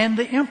Rome and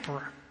the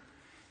emperor.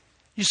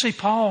 You see,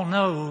 Paul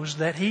knows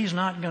that he's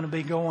not going to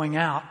be going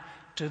out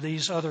to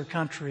these other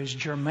countries,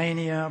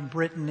 Germania,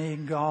 Brittany,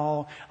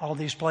 Gaul, all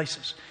these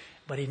places.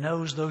 But he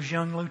knows those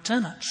young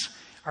lieutenants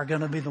are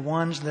going to be the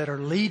ones that are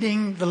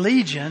leading the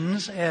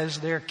legions as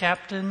their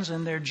captains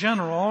and their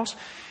generals.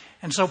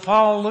 And so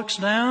Paul looks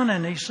down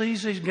and he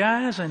sees these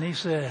guys and he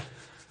said,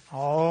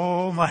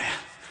 "Oh man,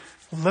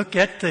 look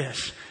at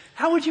this.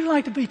 How would you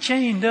like to be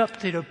chained up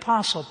to the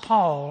Apostle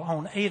Paul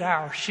on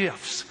 8-hour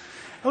shifts?"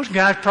 Those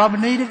guys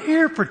probably needed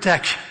ear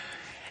protection.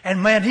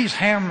 And man, he's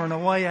hammering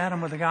away at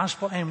them with the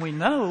gospel. And we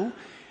know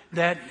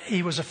that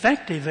he was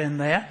effective in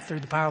that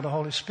through the power of the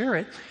Holy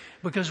Spirit,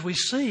 because we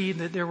see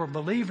that there were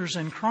believers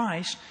in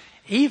Christ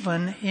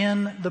even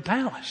in the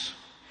palace.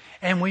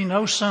 And we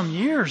know some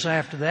years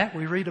after that,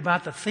 we read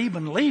about the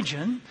Theban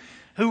Legion,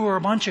 who were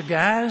a bunch of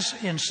guys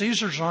in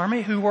Caesar's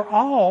army who were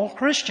all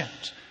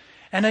Christians.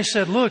 And they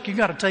said, "Look, you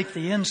got to take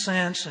the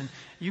incense and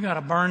you got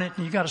to burn it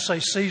and you got to say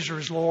Caesar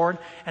is Lord."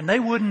 And they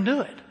wouldn't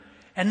do it.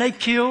 And they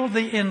killed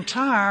the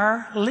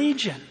entire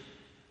legion.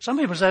 Some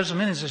people say as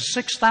many as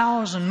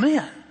 6,000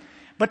 men.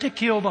 But they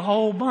killed the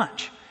whole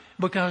bunch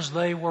because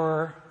they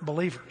were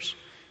believers.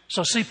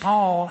 So see,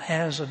 Paul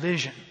has a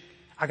vision.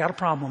 I got a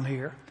problem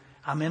here.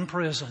 I'm in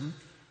prison.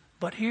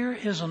 But here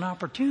is an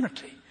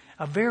opportunity,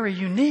 a very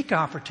unique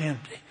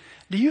opportunity.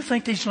 Do you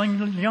think these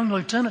young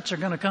lieutenants are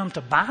going to come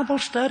to Bible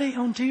study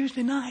on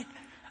Tuesday night?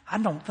 I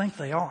don't think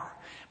they are.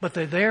 But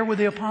they're there with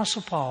the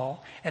Apostle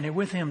Paul, and they're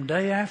with him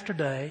day after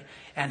day,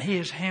 and he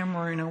is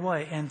hammering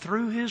away. And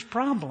through his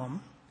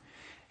problem,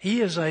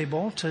 he is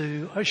able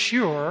to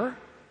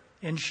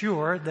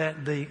ensure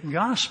that the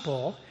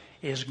gospel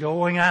is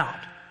going out.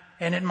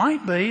 And it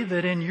might be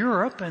that in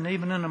Europe and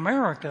even in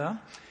America,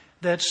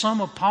 that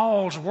some of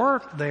Paul's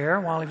work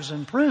there while he was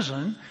in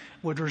prison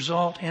would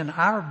result in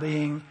our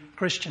being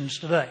Christians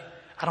today.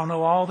 I don't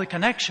know all the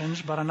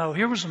connections, but I know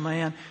here was a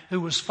man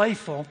who was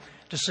faithful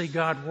to see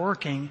God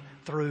working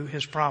through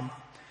his problem.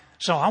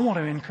 So I want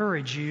to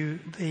encourage you,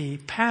 the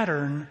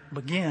pattern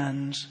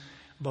begins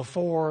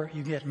before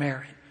you get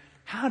married.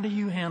 How do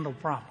you handle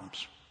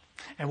problems?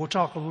 And we'll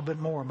talk a little bit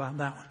more about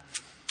that one.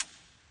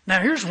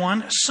 Now here's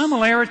one,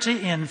 similarity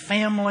in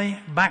family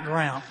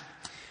background.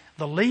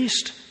 The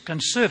least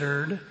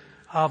considered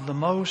of the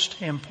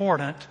most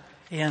important,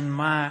 in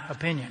my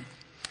opinion.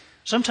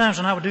 Sometimes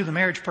when I would do the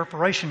marriage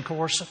preparation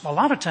course, a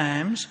lot of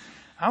times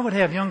I would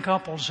have young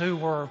couples who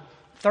were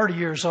 30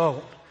 years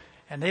old,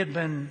 and they had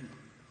been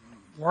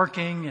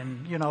working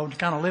and,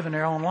 kind of living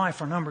their own life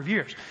for a number of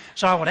years.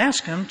 So I would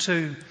ask them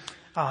to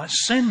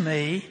send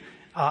me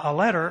a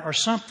letter or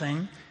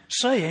something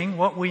saying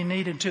what we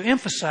needed to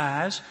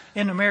emphasize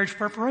in the marriage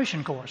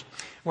preparation course.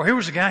 Well, here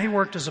was a guy, he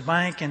worked as a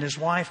bank, and his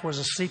wife was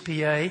a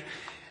CPA,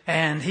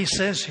 and he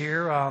says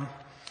here,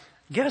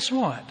 guess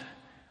what?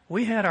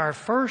 We had our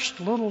first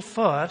little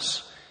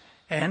fuss,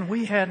 and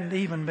we hadn't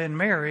even been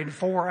married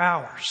 4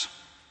 hours.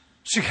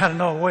 So you got to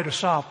know a way to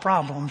solve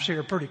problems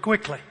here pretty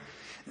quickly.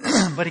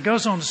 But he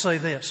goes on to say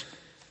this.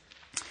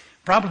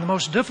 Probably the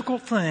most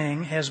difficult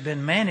thing has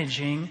been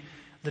managing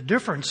the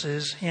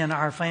differences in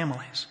our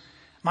families.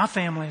 My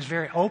family is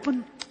very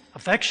open,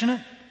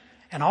 affectionate,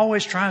 and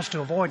always tries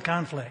to avoid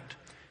conflict.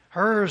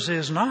 Hers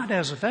is not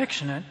as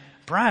affectionate,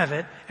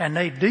 private, and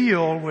they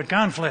deal with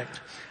conflict.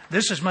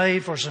 This has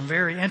made for some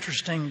very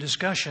interesting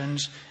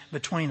discussions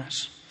between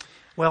us.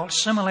 Well,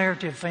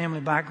 similarity of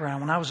family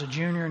background. When I was a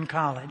junior in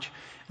college,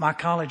 my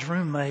college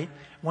roommate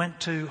went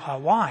to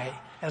Hawaii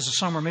as a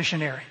summer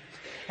missionary.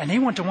 And he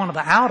went to one of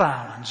the out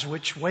islands,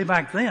 which way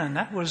back then,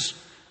 that was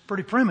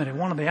pretty primitive,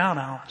 one of the out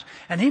islands.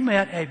 And he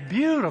met a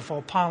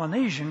beautiful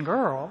Polynesian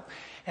girl.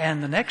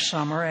 And the next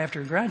summer,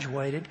 after he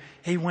graduated,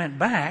 he went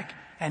back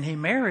and he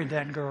married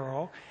that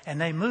girl, and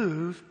they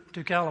moved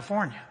to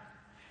California.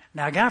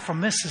 Now, a guy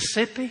from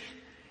Mississippi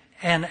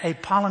and a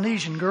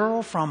Polynesian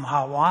girl from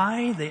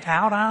Hawaii, the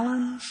out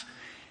islands.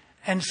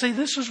 And see,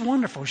 this is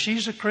wonderful.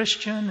 She's a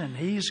Christian, and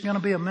he's going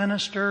to be a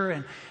minister,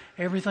 and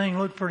everything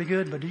looked pretty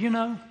good. But do you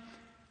know,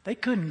 they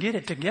couldn't get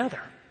it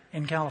together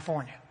in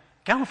California.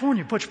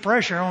 California puts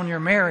pressure on your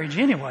marriage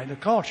anyway. The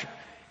culture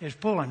is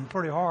pulling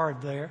pretty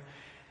hard there.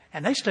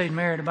 And they stayed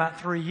married about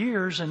 3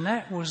 years, and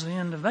that was the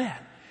end of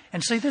that.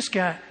 And see, this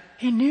guy,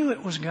 he knew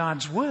it was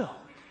God's will.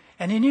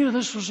 And he knew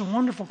this was a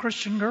wonderful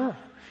Christian girl.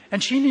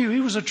 And she knew he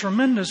was a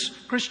tremendous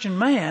Christian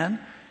man,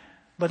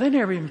 but they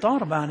never even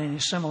thought about any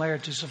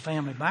similarities of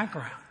family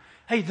background.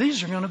 Hey,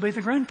 these are going to be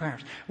the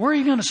grandparents. Where are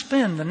you going to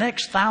spend the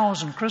next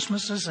 1,000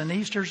 Christmases and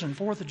Easters and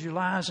 4th of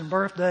Julys and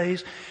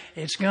birthdays?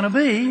 It's going to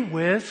be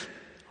with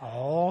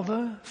all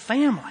the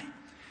family.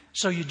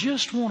 So you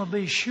just want to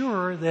be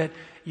sure that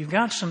you've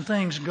got some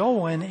things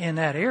going in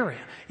that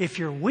area. If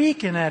you're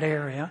weak in that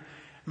area,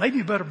 maybe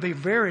you better be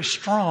very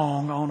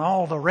strong on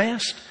all the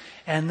rest,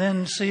 and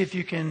then see if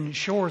you can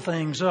shore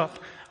things up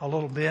a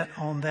little bit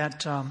on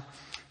that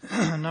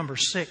number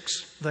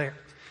 6 there.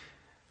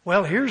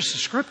 Well, here's the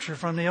scripture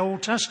from the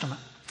Old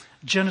Testament,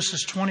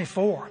 Genesis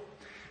 24.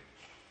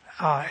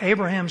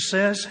 Abraham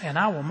says, "And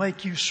I will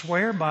make you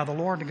swear by the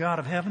Lord, the God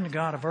of heaven, the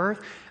God of earth,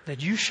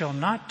 that you shall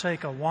not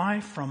take a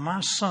wife from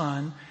my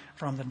son,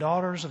 from the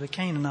daughters of the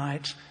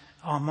Canaanites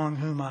among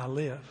whom I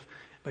live.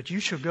 But you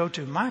shall go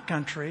to my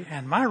country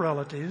and my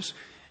relatives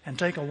and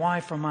take a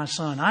wife from my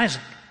son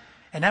Isaac."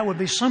 And that would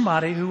be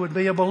somebody who would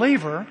be a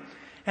believer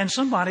and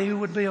somebody who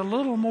would be a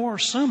little more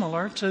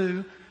similar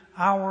to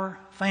our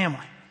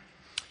family.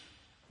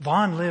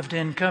 Vaughn lived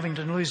in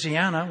Covington,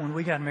 Louisiana when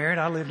we got married.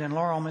 I lived in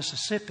Laurel,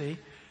 Mississippi.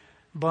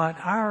 But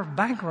our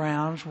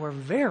backgrounds were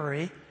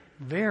very,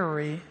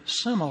 very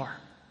similar.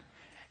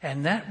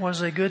 And that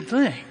was a good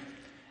thing,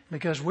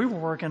 because we were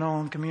working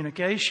on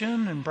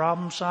communication and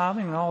problem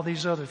solving and all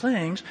these other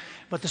things.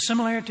 But the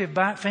similarity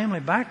of family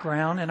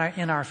background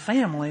in our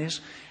families,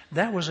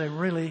 that was a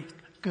really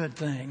good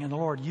thing. And the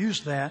Lord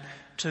used that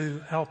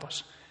to help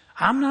us.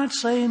 I'm not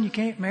saying you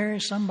can't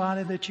marry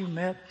somebody that you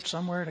met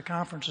somewhere at a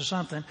conference or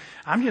something.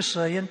 I'm just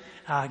saying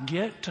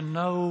get to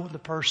know the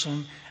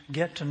person,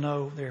 get to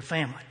know their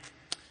family.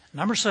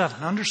 Number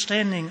 7,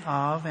 understanding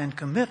of and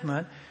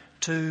commitment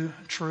to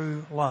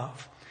true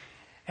love.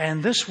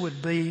 And this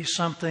would be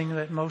something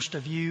that most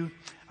of you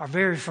are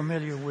very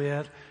familiar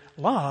with.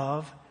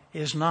 Love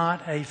is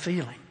not a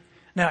feeling.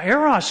 Now,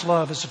 eros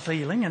love is a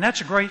feeling, and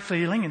that's a great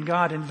feeling, and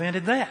God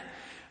invented that.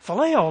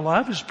 Phileo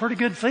love is a pretty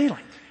good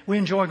feeling. We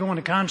enjoy going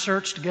to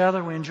concerts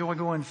together. We enjoy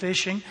going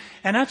fishing.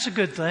 And that's a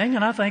good thing,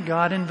 and I think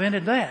God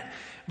invented that.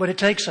 But it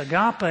takes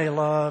agape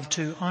love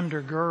to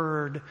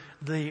undergird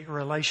the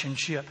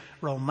relationship.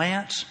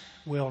 Romance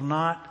will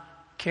not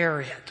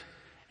carry it.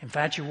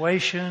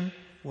 Infatuation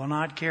will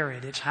not carry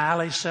it. It's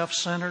highly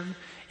self-centered.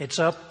 It's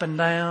up and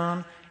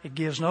down. It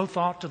gives no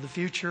thought to the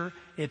future.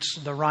 It's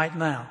the right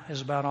now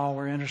is about all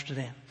we're interested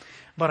in.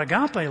 But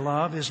agape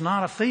love is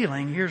not a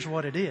feeling. Here's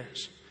what it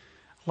is.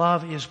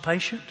 Love is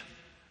patient.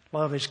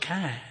 Love is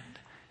kind.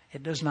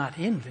 It does not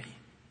envy.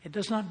 It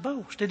does not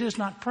boast. It is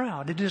not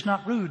proud. It is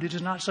not rude. It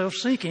is not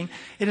self-seeking.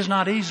 It is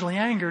not easily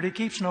angered. It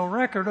keeps no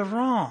record of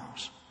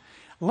wrongs.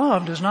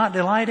 Love does not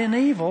delight in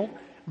evil,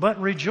 but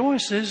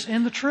rejoices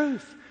in the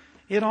truth.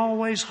 It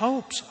always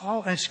hopes,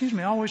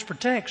 always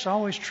protects,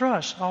 always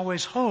trusts,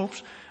 always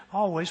hopes,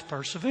 always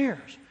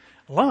perseveres.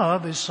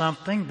 Love is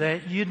something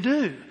that you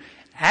do.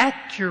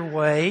 Act your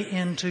way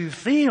into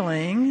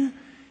feeling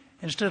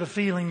instead of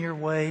feeling your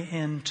way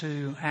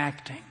into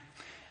acting.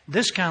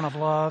 This kind of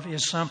love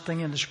is something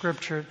in the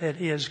Scripture that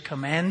is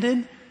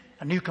commanded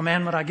A new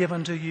commandment I give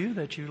unto you,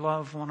 that you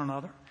love one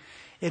another.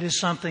 It is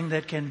something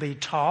that can be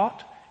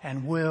taught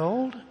and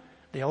willed.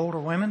 The older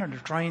women are to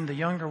train the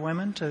younger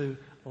women to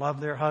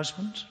love their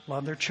husbands,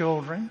 love their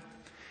children.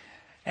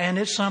 And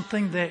it's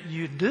something that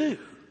you do.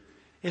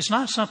 It's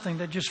not something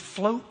that just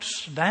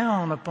floats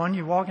down upon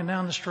you walking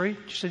down the street.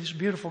 You see this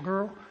beautiful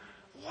girl?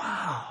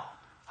 Wow,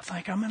 I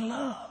think I'm in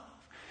love.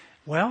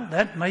 Well,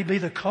 that may be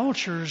the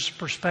culture's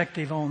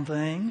perspective on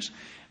things,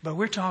 but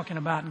we're talking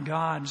about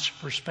God's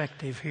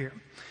perspective here.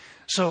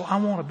 So I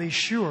want to be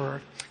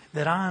sure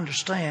that I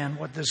understand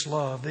what this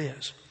love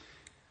is.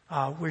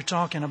 We're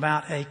talking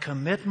about a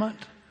commitment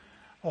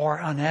or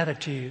an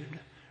attitude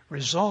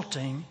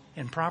resulting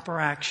in proper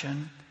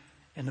action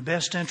in the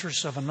best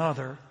interests of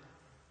another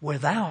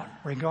without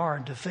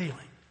regard to feeling.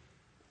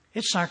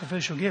 It's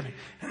sacrificial giving.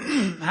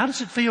 How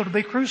does it feel to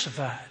be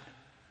crucified?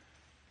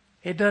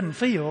 It doesn't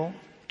feel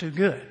too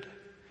good.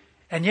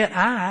 And yet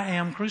I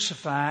am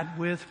crucified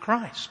with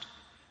Christ.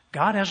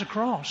 God has a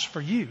cross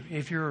for you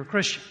if you're a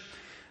Christian.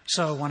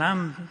 So when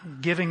I'm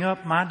giving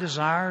up my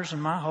desires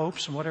and my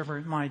hopes and whatever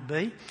it might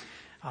be,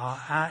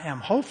 I am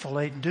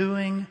hopefully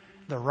doing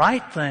the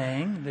right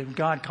thing that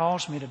God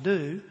calls me to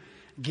do,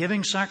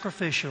 giving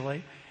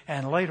sacrificially,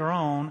 and later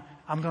on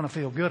I'm going to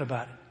feel good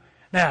about it.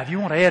 Now, if you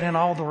want to add in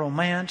all the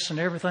romance and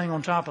everything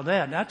on top of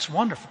that, that's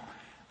wonderful.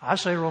 I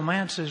say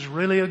romance is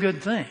really a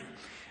good thing,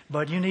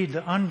 but you need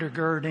the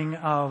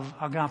undergirding of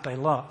agape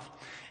love.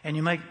 And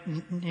you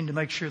need to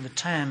make sure the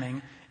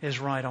timing is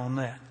right on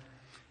that.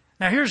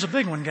 Now, here's a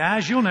big one,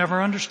 guys. You'll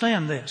never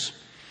understand this.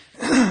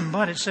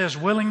 But it says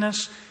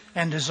willingness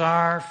and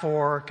desire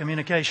for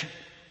communication.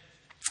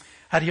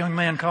 I had a young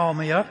man call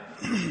me up.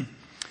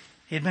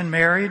 He'd been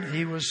married.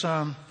 He was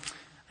an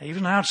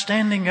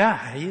outstanding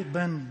guy. He had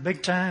been a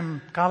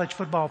big-time college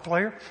football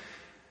player.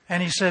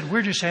 And he said,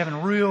 we're just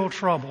having real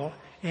trouble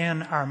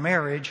in our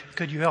marriage.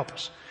 Could you help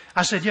us?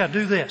 I said, yeah,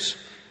 do this.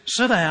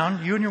 Sit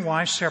down, you and your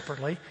wife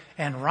separately,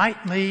 and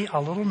write me a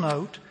little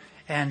note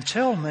and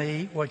tell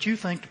me what you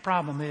think the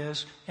problem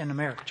is in the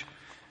marriage.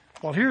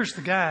 Well, here's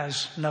the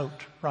guy's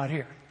note right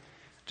here.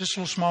 Just a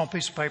little small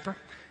piece of paper.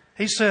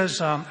 He says,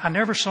 I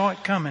never saw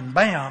it coming.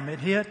 Bam, it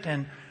hit,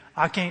 and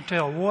I can't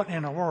tell what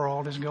in the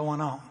world is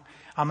going on.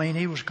 I mean,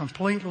 he was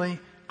completely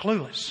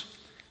clueless.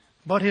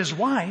 But his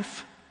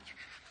wife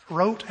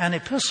wrote an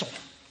epistle.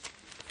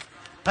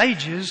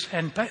 Pages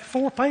and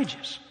 4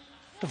 pages.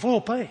 The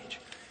full page.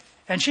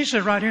 And she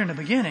said right here in the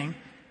beginning,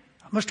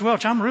 Mr.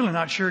 Welch, I'm really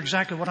not sure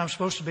exactly what I'm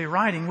supposed to be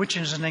writing, which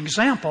is an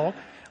example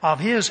of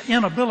his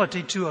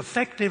inability to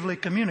effectively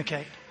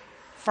communicate.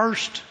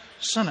 First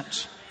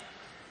sentence.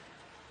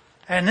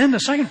 And then the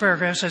second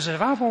paragraph says,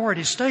 as I've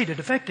already stated,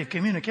 effective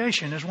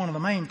communication is one of the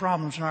main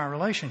problems in our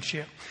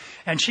relationship.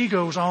 And she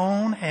goes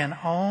on, and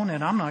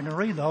I'm not going to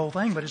read the whole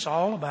thing, but it's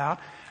all about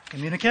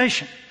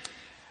communication.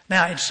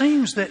 Now, it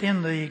seems that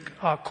in the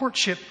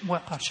courtship,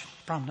 well, I should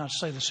probably not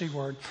say the C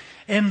word,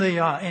 in the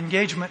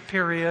engagement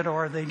period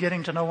or the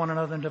getting to know one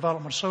another and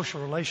development of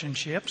social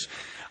relationships,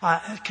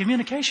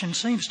 communication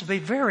seems to be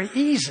very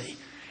easy.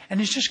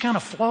 And it's just kind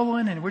of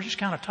flowing and we're just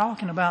kind of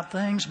talking about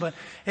things. But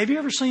have you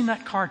ever seen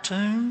that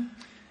cartoon?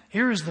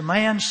 Here is the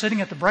man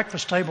sitting at the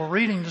breakfast table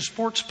reading the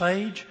sports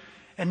page,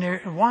 and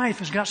their wife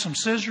has got some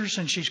scissors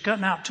and she's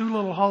cutting out 2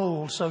 little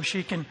holes so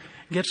she can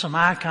get some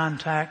eye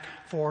contact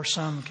for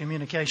some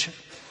communication.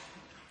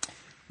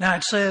 Now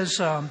it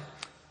says,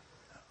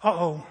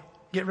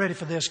 get ready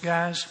for this,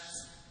 guys.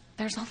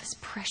 There's all this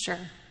pressure,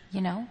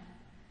 you know?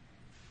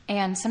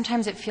 And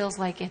sometimes it feels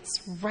like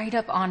it's right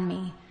up on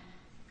me.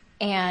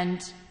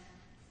 And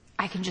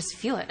I can just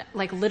feel it,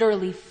 like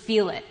literally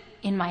feel it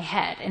in my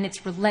head. And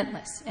it's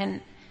relentless.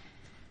 And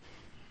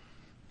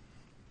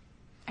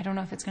I don't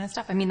know if it's going to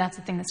stop. I mean, that's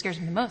the thing that scares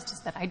me the most, is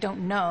that I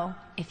don't know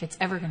if it's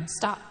ever going to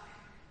stop.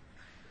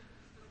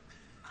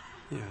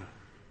 Yeah.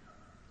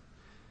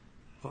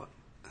 Well,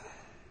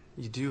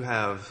 you do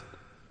have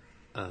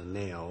a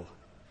nail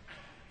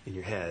in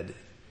your head.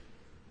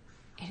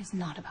 It is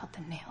not about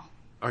the nail.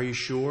 Are you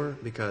sure?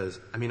 Because,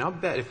 I mean, I'll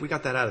bet if we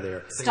got that out of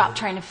there... Stop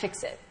trying to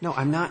fix it. No,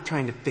 I'm not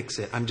trying to fix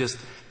it. I'm just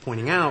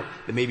pointing out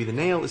that maybe the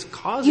nail is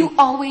causing... You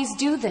always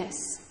do this.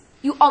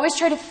 You always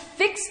try to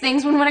fix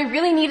things when what I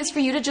really need is for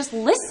you to just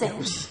listen.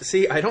 No,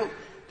 see, I don't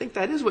think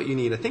that is what you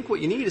need. I think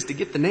what you need is to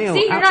get the nail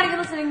See, you're out. not even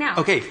listening now.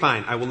 Okay,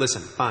 fine. I will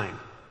listen. Fine.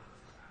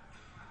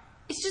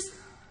 It's just...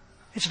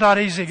 It's not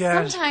easy,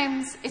 guys.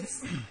 Sometimes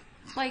it's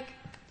like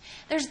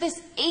there's this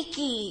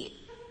achy...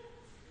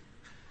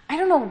 I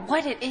don't know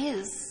what it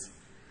is.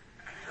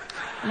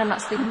 And I'm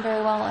not sleeping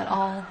very well at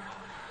all.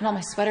 And all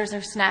my sweaters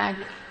are snagged.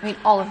 I mean,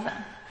 all of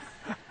them.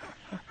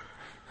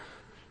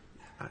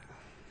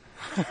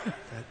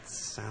 That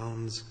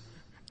sounds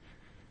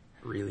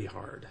really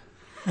hard.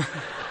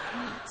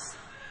 Thanks.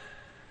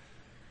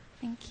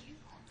 Thank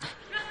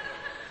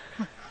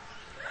you.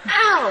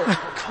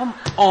 Ow! Come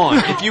on.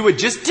 If you would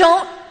just...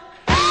 Don't...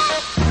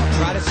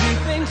 Try to see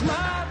things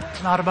my way.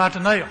 It's not about the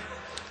nail.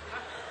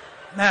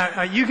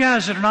 Now, you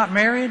guys that are not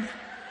married,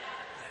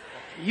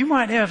 you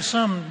might have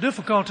some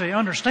difficulty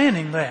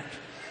understanding that.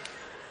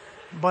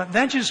 But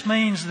that just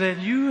means that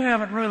you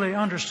haven't really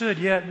understood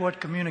yet what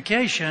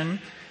communication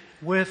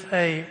with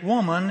a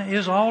woman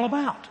is all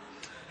about.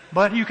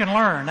 But you can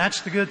learn.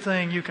 That's the good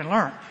thing, you can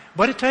learn.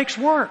 But it takes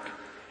work,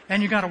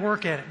 and you got to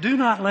work at it. Do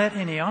not let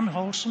any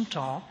unwholesome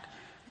talk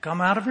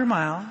come out of your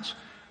mouths,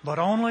 but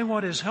only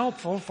what is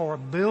helpful for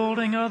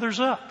building others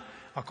up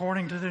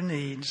according to their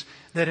needs,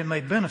 that it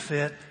may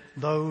benefit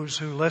those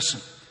who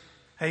listen.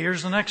 Hey,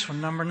 here's the next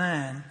one, number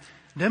 9.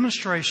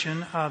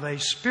 Demonstration of a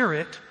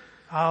spirit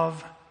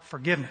of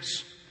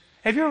forgiveness.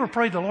 Have you ever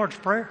prayed the Lord's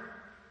Prayer?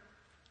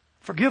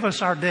 Forgive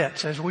us our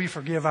debts as we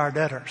forgive our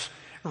debtors.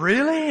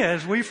 Really?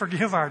 As we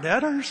forgive our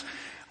debtors?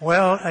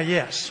 Well,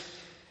 yes.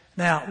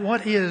 Now,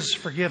 what is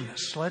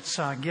forgiveness? Let's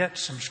get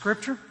some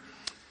scripture.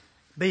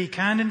 Be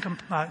kind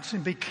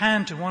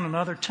to one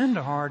another,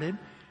 tenderhearted,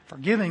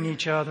 forgiving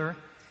each other,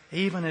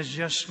 even as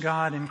just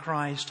God in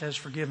Christ has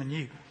forgiven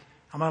you.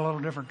 I'm a little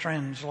different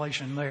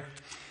translation there.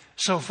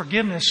 So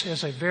forgiveness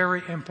is a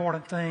very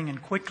important thing,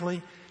 and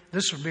quickly,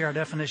 this would be our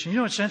definition. You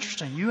know, it's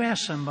interesting. You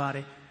ask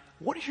somebody,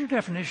 what is your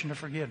definition of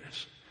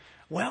forgiveness?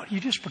 Well, you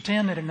just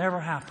pretend that it never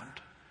happened.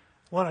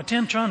 Well, a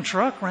 10-ton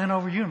truck ran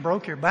over you and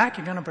broke your back.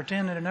 You're going to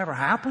pretend that it never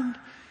happened?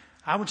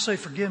 I would say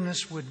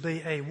forgiveness would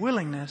be a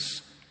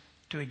willingness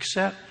to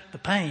accept the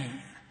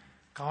pain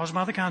caused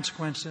by the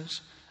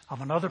consequences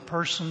of another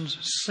person's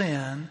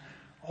sin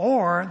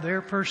or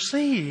their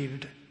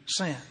perceived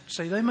sin.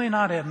 See, they may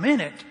not have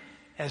meant it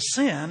as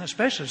sin,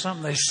 especially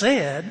something they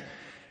said,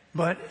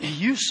 but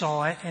you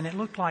saw it and it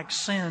looked like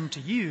sin to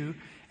you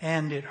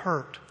and it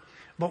hurt.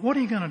 But what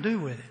are you going to do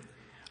with it?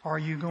 Are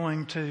you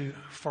going to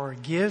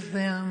forgive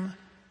them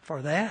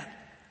for that?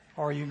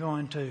 Or are you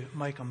going to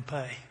make them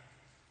pay?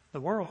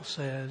 The world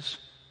says,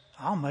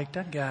 I'll make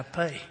that guy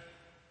pay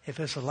if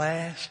it's the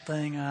last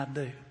thing I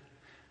do.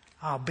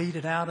 I'll beat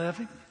it out of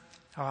him,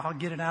 or I'll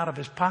get it out of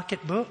his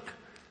pocketbook,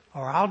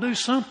 or I'll do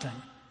something,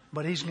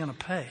 but he's going to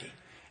pay.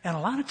 And a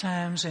lot of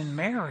times in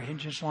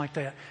marriage, it's like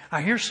that.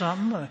 I hear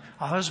something,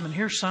 a husband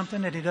hears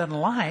something that he doesn't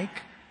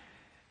like,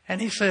 and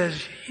he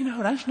says, you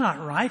know, that's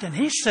not right. And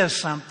he says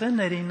something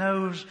that he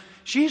knows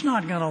she's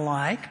not going to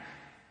like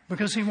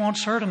because he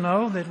wants her to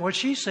know that what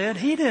she said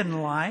he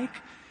didn't like.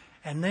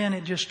 And then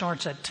it just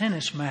starts that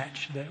tennis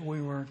match that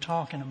we were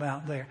talking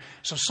about there.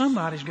 So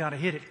somebody's got to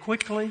hit it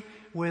quickly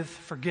with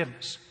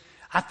forgiveness.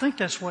 I think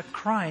that's what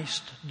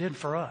Christ did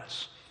for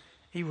us.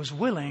 He was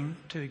willing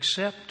to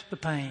accept the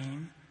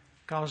pain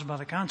caused by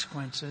the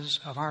consequences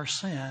of our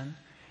sin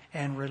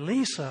and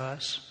release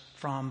us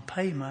from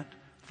payment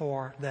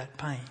for that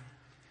pain.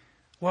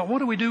 Well, what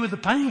do we do with the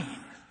pain?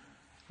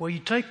 Well, you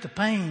take the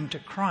pain to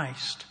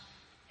Christ.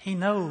 He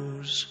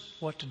knows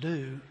what to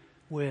do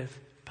with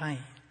pain.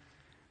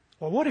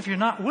 Well, what if you're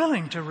not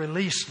willing to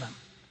release them?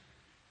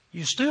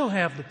 You still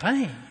have the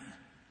pain,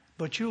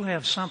 but you'll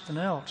have something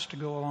else to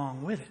go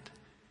along with it.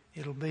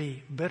 It'll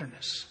be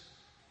bitterness.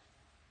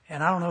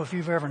 And I don't know if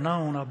you've ever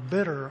known a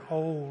bitter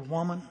old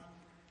woman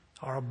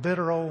or a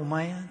bitter old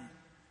man,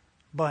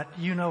 but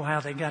you know how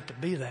they got to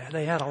be that.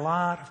 They had a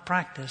lot of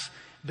practice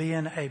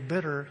being a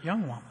bitter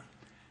young woman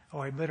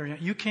or a bitter young.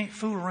 You can't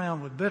fool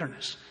around with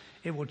bitterness.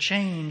 It will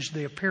change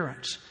the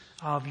appearance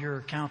of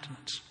your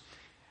countenance.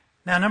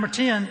 Now, number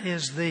 10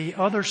 is the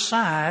other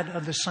side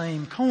of the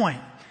same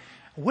coin.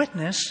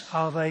 Witness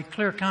of a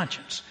clear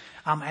conscience.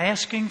 I'm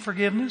asking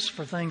forgiveness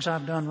for things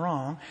I've done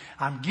wrong.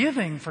 I'm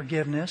giving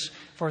forgiveness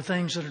for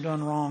things that are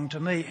done wrong to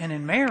me. And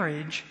in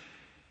marriage,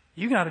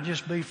 you got to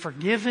just be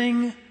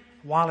forgiving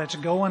while it's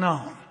going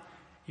on.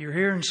 You're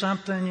hearing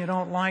something you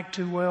don't like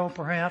too well,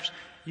 perhaps.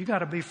 You got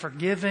to be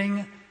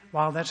forgiving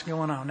while that's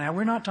going on. Now,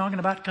 we're not talking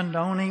about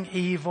condoning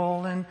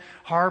evil and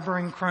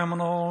harboring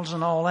criminals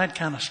and all that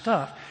kind of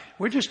stuff.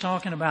 We're just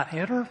talking about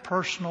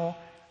interpersonal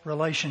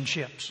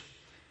relationships.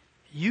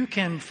 You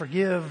can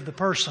forgive the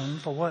person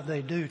for what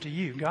they do to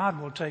you.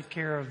 God will take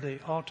care of the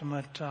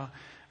ultimate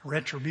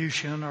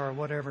retribution or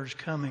whatever's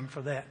coming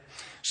for that.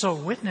 So,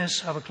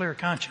 witness of a clear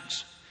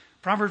conscience.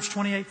 Proverbs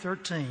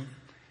 28:13.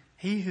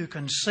 He who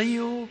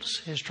conceals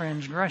his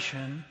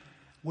transgression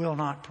will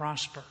not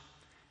prosper,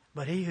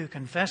 but he who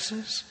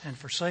confesses and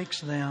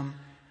forsakes them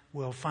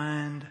will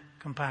find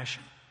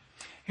compassion.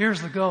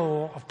 Here's the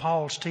goal of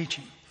Paul's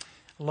teaching.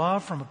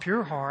 Love from a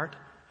pure heart,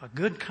 a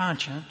good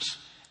conscience,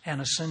 and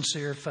a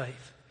sincere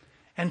faith.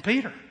 And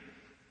Peter,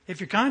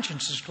 if your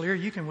conscience is clear,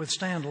 you can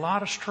withstand a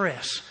lot of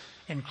stress,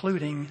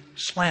 including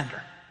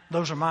slander.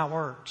 Those are my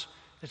words.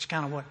 It's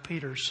kind of what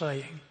Peter's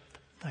saying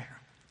there.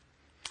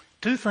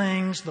 Two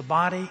things the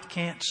body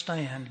can't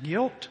stand: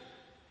 guilt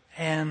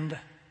and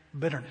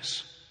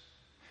bitterness.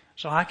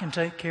 So I can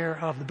take care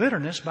of the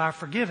bitterness by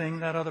forgiving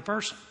that other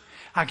person.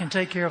 I can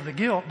take care of the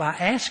guilt by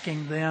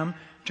asking them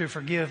to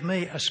forgive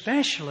me,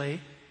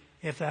 especially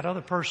if that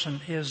other person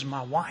is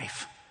my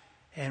wife.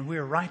 And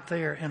we're right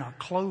there in a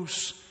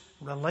close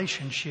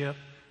relationship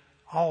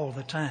all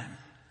the time.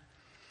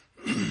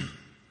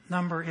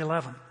 Number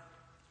 11.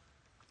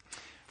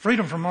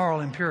 Freedom from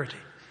moral impurity.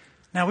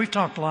 Now, we've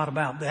talked a lot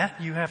about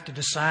that. You have to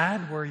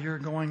decide where you're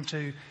going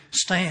to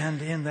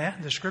stand in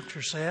that. The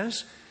Scripture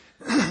says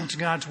it's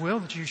God's will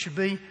that you should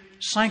be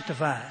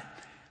sanctified,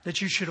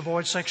 that you should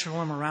avoid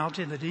sexual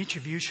immorality, and that each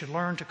of you should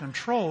learn to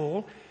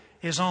control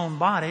his own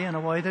body in a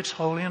way that's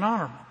holy and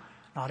honorable,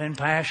 not in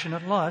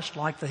passionate lust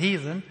like the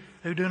heathen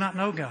who do not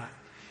know God.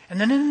 And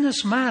then in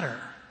this matter,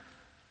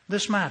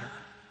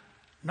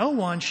 no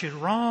one should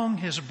wrong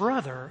his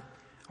brother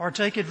or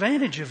take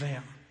advantage of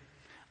him.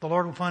 The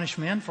Lord will punish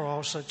men for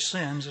all such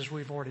sins, as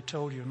we've already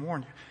told you and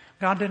warned you.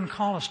 God didn't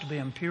call us to be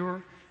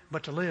impure,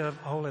 but to live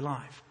a holy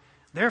life.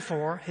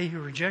 Therefore, he who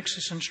rejects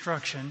this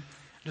instruction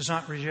does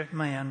not reject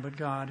man, but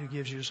God who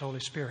gives you his Holy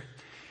Spirit.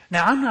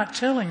 Now, I'm not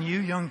telling you,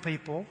 young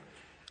people,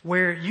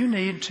 where you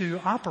need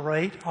to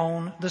operate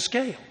on the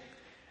scale.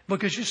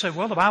 Because you say,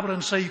 well, the Bible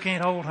doesn't say you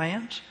can't hold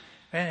hands.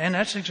 And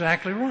that's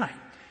exactly right.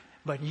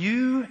 But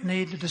you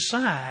need to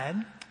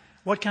decide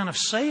what kind of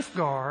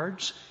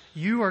safeguards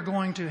you are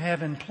going to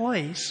have in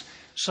place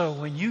so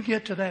when you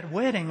get to that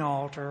wedding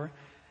altar,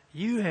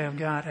 you have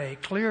got a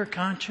clear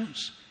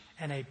conscience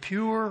and a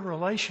pure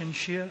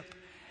relationship,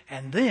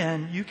 and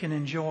then you can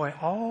enjoy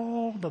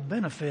all the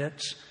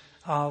benefits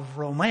of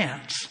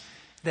romance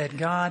that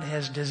God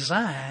has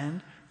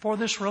designed for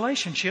this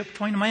relationship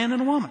between a man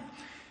and a woman.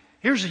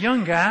 Here's a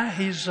young guy.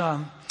 He's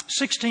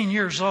 16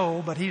 years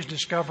old, but he's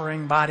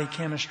discovering body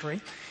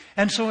chemistry.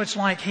 And so it's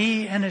like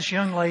he and this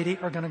young lady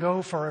are going to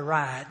go for a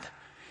ride.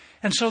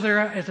 And so they're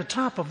at the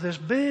top of this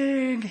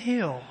big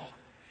hill.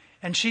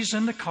 And she's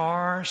in the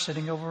car,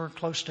 sitting over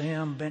close to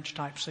him,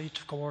 bench-type seats,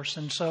 of course.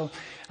 And so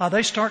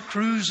they start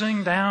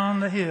cruising down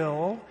the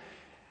hill,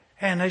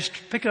 and they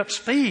pick up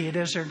speed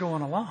as they're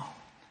going along.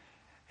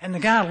 And the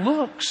guy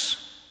looks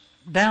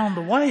down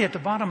the way at the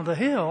bottom of the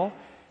hill,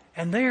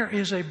 and there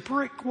is a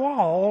brick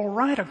wall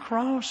right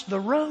across the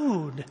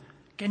road.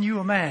 Can you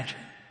imagine?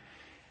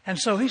 And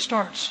so he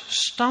starts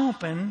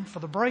stomping for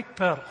the brake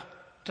pedal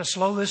to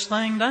slow this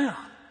thing down.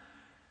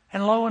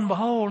 And lo and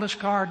behold, this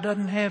car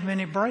doesn't have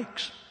any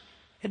brakes.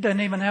 It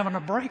doesn't even have a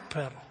brake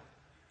pedal.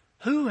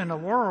 Who in the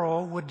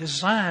world would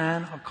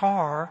design a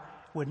car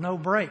with no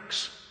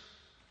brakes?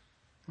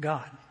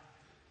 God.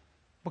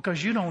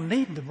 Because you don't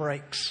need the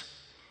brakes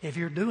if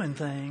you're doing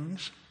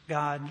things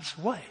God's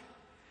way.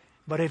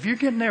 But if you're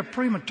getting there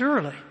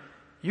prematurely,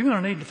 you're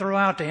going to need to throw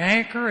out the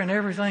anchor and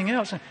everything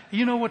else. And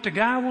you know what the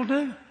guy will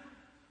do?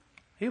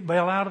 He'll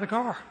bail out of the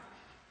car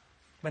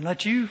and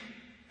let you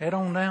head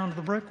on down to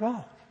the brick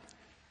wall.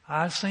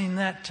 I've seen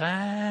that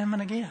time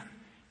and again,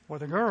 where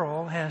the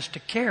girl has to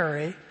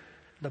carry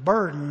the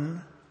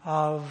burden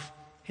of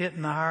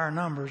hitting the higher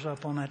numbers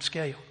up on that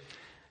scale.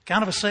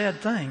 Kind of a sad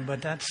thing,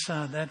 but that's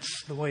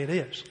the way it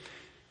is.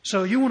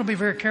 So you want to be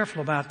very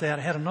careful about that.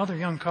 I had another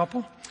young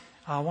couple,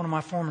 one of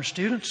my former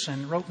students,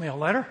 and wrote me a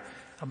letter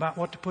about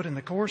what to put in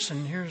the course,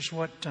 and here's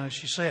what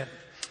she said.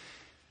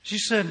 She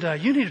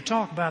said, you need to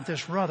talk about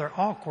this rather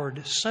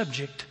awkward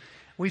subject.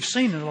 We've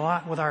seen it a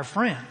lot with our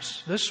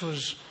friends. This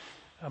was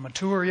a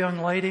mature young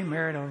lady,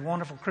 married a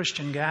wonderful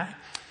Christian guy.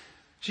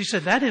 She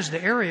said, that is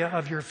the area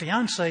of your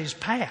fiancé's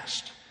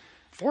past.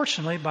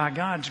 Fortunately, by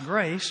God's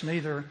grace,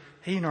 neither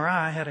he nor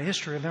I had a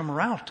history of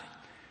immorality.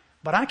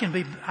 But I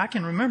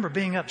can remember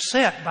being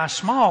upset by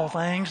small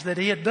things that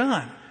he had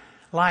done,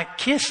 like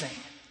kissing.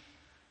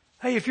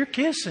 Hey, if you're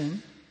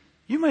kissing,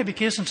 you may be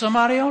kissing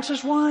somebody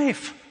else's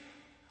wife.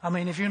 I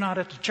mean, if you're not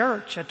at the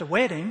church, at the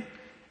wedding,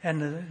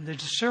 and the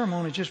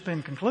ceremony's just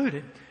been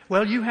concluded,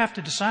 well, you have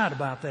to decide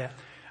about that.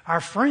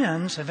 Our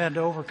friends have had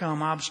to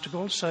overcome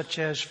obstacles such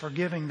as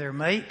forgiving their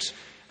mates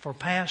for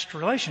past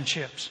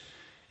relationships,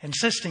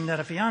 insisting that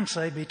a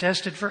fiancé be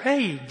tested for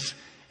AIDS,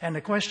 and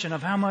the question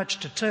of how much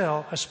to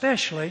tell,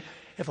 especially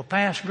if a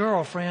past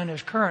girlfriend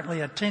is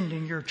currently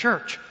attending your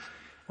church.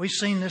 We've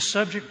seen this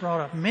subject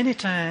brought up many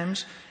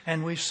times,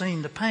 and we've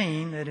seen the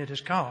pain that it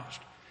has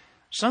caused.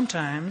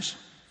 Sometimes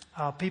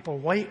people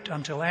wait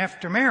until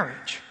after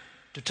marriage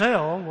to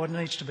tell what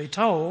needs to be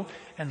told,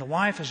 and the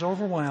wife is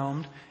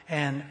overwhelmed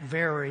and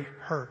very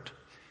hurt.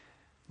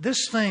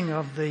 This thing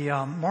of the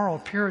moral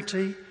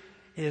purity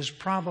is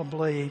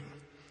probably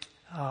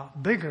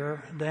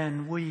bigger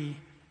than we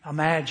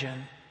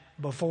imagine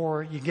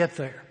before you get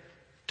there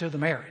to the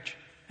marriage.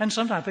 And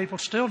sometimes people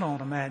still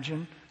don't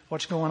imagine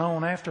what's going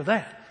on after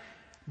that.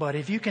 But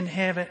if you can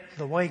have it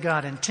the way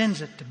God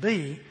intends it to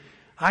be,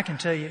 I can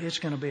tell you it's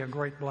going to be a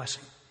great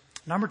blessing.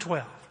 Number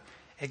 12,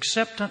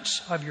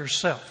 acceptance of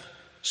yourself.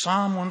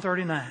 Psalm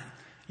 139.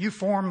 You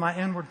formed my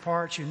inward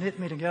parts. You knit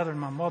me together in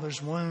my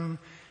mother's womb.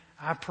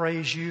 I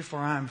praise you, for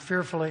I am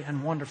fearfully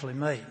and wonderfully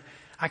made.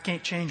 I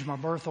can't change my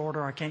birth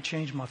order. I can't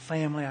change my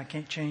family. I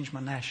can't change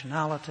my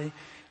nationality.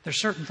 There's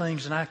certain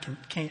things that I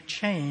can't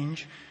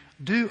change.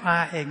 Do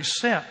I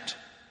accept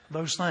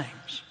those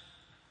things?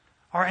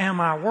 Or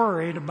am I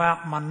worried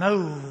about my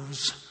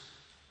nose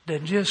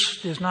that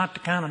just is not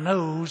the kind of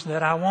nose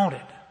that I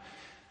wanted?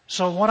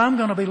 So what I'm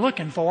going to be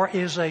looking for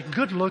is a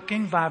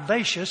good-looking,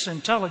 vivacious,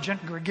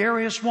 intelligent,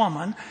 gregarious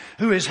woman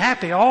who is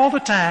happy all the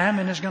time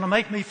and is going to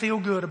make me feel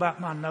good about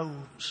my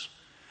nose.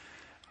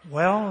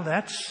 Well,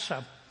 that's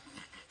a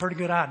pretty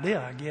good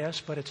idea, I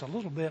guess, but it's a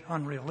little bit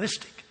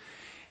unrealistic.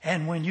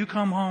 And when you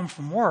come home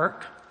from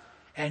work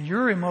and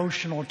your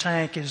emotional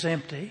tank is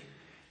empty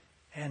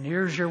and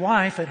here's your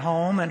wife at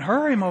home and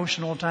her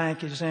emotional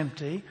tank is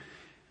empty,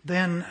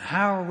 then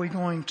how are we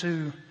going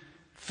to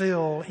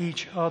fill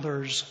each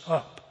other's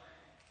up?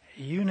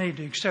 You need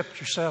to accept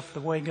yourself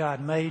the way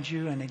God made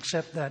you and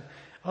accept that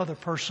other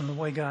person the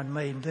way God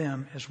made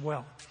them as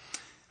well.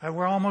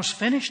 We're almost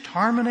finished.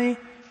 Harmony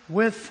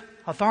with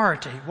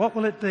authority. What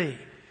will it be?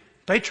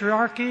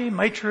 Patriarchy,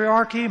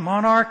 matriarchy,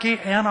 monarchy,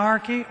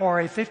 anarchy, or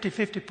a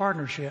 50-50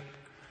 partnership?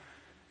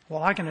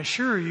 Well, I can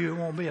assure you it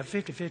won't be a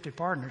 50-50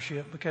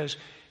 partnership because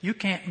you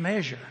can't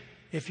measure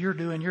if you're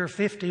doing your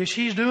 50 as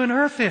she's doing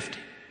her 50.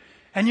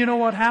 And you know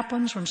what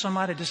happens when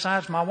somebody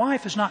decides my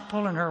wife is not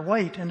pulling her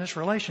weight in this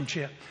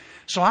relationship,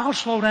 so I'll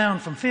slow down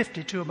from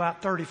 50 to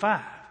about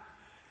 35.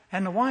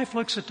 And the wife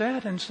looks at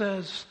that and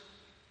says,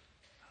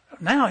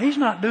 now he's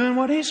not doing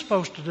what he's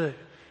supposed to do,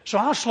 so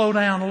I'll slow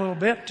down a little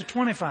bit to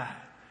 25.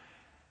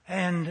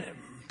 And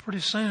pretty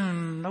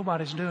soon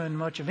nobody's doing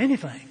much of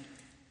anything,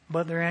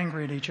 but they're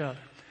angry at each other.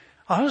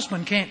 A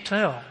husband can't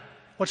tell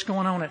what's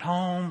going on at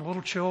home,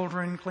 little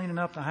children, cleaning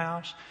up the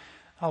house.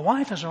 A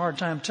wife has a hard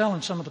time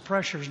telling some of the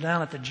pressures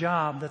down at the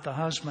job that the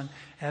husband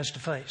has to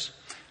face.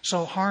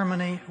 So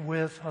harmony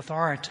with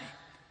authority.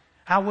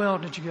 How well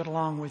did you get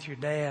along with your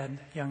dad,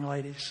 young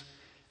ladies?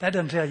 That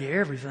doesn't tell you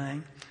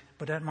everything,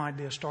 but that might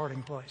be a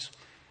starting place.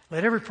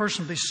 Let every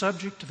person be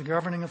subject to the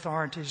governing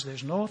authorities.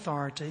 There's no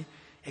authority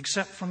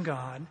except from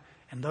God,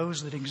 and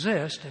those that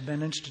exist have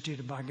been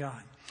instituted by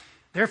God.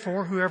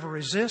 Therefore, whoever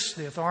resists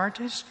the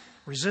authorities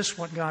resists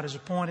what God has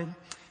appointed,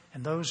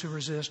 and those who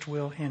resist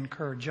will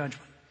incur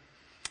judgment.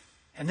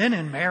 And then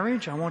in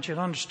marriage, I want you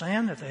to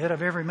understand that the head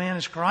of every man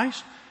is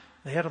Christ.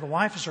 The head of the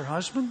wife is her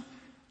husband.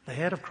 The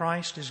head of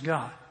Christ is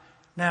God.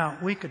 Now,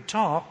 we could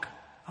talk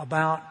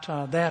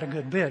about that a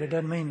good bit. It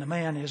doesn't mean the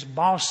man is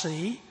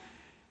bossy,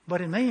 but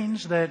it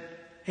means that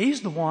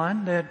he's the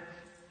one that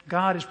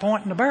God is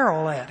pointing the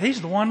barrel at.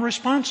 He's the one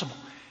responsible.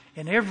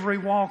 In every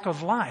walk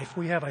of life,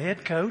 we have a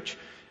head coach.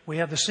 We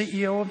have the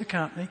CEO of the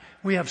company.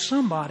 We have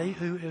somebody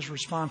who is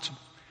responsible.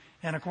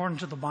 And according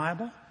to the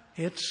Bible,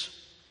 it's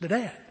the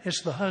dad.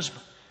 It's the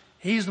husband.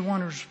 He's the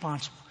one who's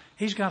responsible.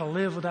 He's got to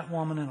live with that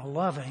woman in a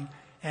loving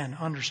and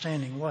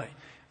understanding way.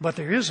 But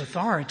there is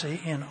authority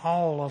in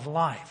all of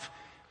life.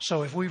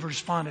 So if we've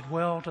responded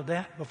well to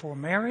that before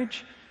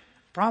marriage,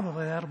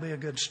 probably that'll be a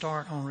good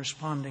start on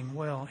responding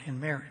well in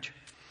marriage.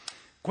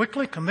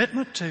 Quickly,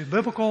 commitment to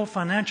biblical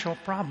financial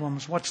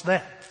problems. What's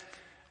that?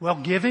 Well,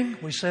 giving,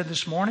 we said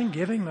this morning,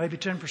 giving, maybe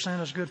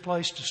 10% is a good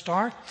place to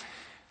start.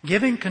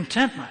 Giving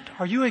contentment.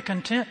 Are you a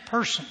content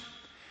person?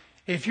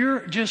 If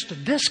you're just a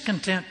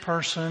discontent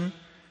person,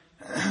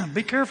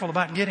 be careful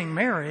about getting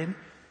married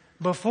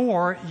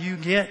before you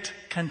get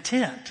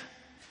content.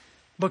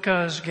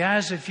 Because,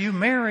 guys, if you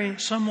marry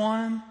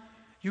someone,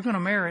 you're going to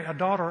marry a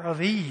daughter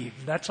of Eve.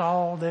 That's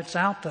all that's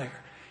out there.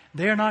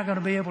 They're not going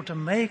to be able to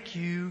make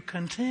you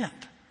content.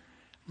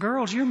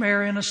 Girls, you're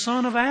marrying a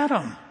son of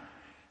Adam.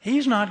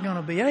 He's not going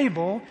to be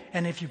able,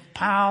 and if you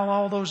pile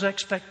all those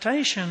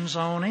expectations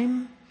on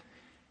him,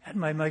 that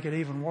may make it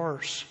even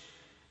worse.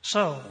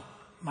 So,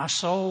 my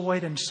soul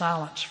wait in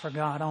silence for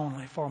God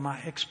only, for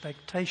my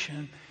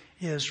expectation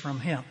is from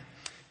Him.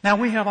 Now,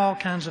 we have all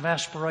kinds of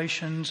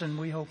aspirations, and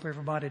we hope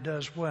everybody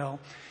does well,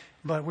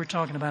 but we're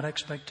talking about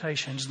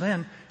expectations.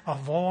 Then,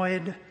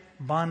 avoid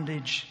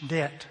bondage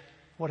debt.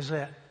 What is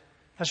that?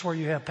 That's where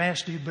you have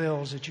past due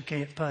bills that you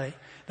can't pay.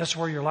 That's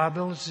where your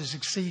liabilities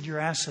exceed your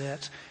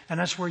assets. And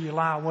that's where you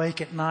lie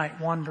awake at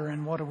night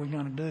wondering, what are we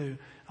going to do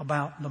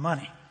about the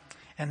money?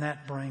 And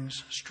that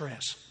brings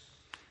stress.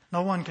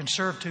 No one can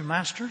serve two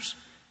masters.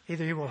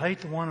 Either he will hate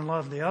the one and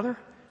love the other,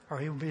 or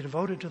he will be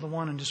devoted to the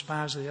one and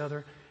despise the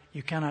other.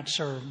 You cannot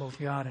serve both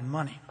God and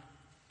money.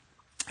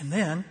 And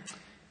then,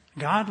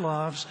 God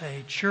loves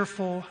a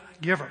cheerful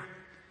giver.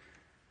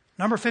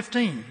 Number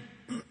 15.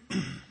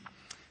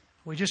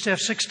 We just have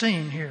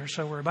 16 here,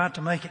 so we're about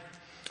to make it.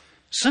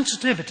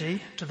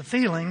 Sensitivity to the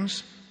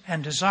feelings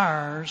and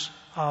desires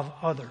of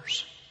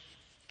others.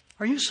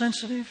 Are you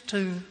sensitive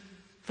to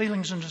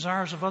feelings and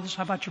desires of others?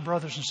 How about your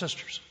brothers and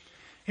sisters?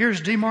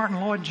 Here's D. Martin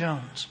Lloyd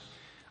Jones.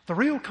 The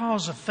real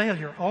cause of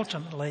failure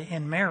ultimately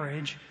in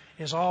marriage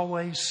is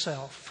always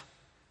self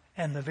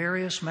and the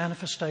various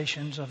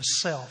manifestations of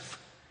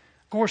self.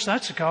 Of course,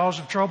 that's the cause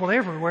of trouble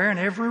everywhere in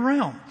every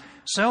realm.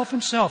 Self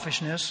and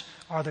selfishness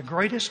are the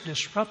greatest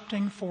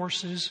disrupting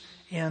forces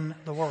in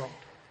the world.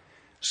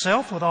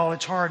 Self, with all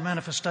its hard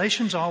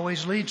manifestations,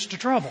 always leads to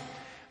trouble.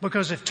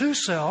 Because if two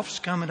selves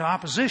come into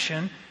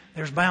opposition,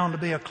 there's bound to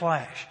be a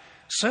clash.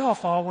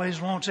 Self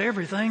always wants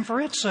everything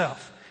for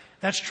itself.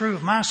 That's true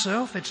of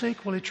myself. It's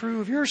equally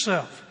true of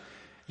yourself.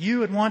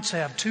 You at once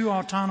have two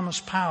autonomous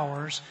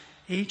powers,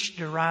 each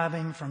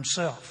deriving from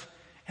self.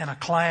 And a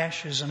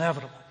clash is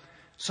inevitable.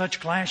 Such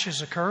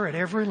clashes occur at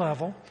every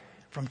level,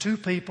 from two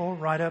people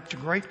right up to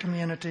great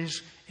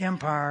communities,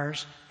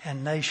 empires,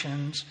 and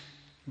nations.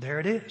 There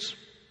it is.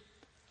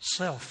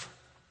 Self.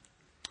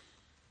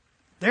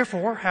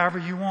 Therefore, however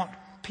you want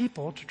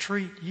people to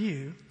treat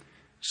you,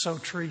 so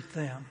treat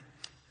them.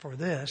 For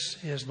this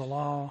is the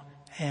law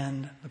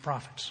and the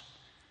prophets.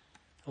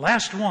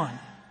 Last one.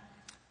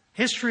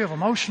 History of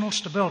emotional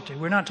stability.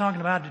 We're not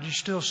talking about did you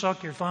still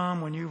suck your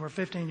thumb when you were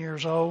 15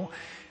 years old,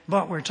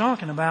 but we're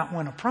talking about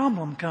when a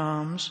problem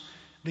comes,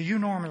 do you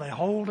normally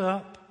hold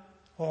up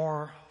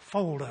or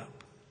fold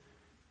up?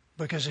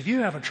 Because if you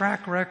have a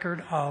track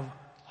record of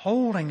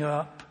holding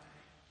up,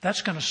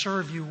 that's going to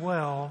serve you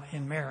well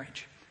in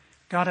marriage.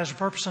 God has a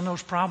purpose in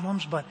those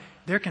problems, but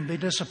there can be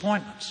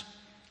disappointments.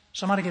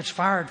 Somebody gets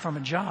fired from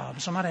a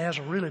job. Somebody has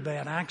a really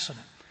bad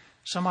accident.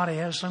 Somebody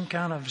has some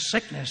kind of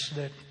sickness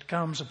that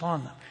comes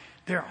upon them.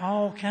 There are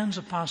all kinds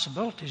of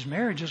possibilities.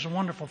 Marriage is a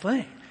wonderful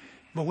thing,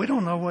 but we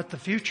don't know what the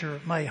future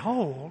may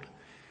hold.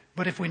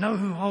 But if we know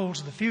who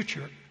holds the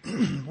future,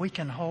 we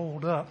can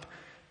hold up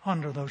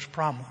under those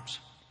problems.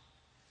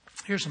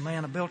 Here's a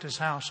man who built his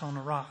house on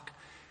a rock.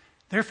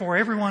 Therefore,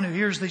 everyone who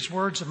hears these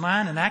words of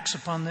mine and acts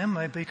upon them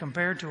may be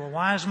compared to a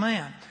wise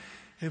man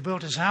who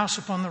built his house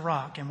upon the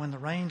rock. And when the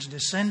rains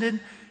descended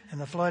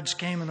and the floods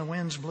came and the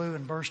winds blew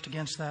and burst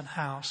against that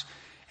house,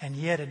 and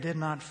yet it did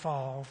not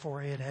fall,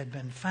 for it had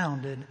been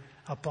founded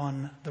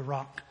upon the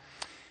rock.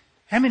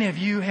 How many of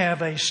you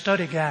have a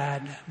study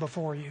guide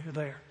before you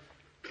there?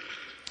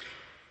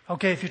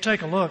 Okay, if you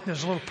take a look,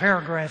 there's a little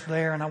paragraph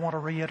there, and I want to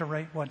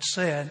reiterate what's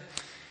said.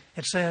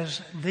 It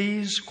says,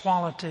 these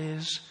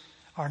qualities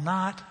are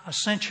not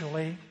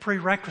essentially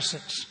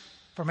prerequisites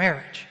for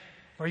marriage.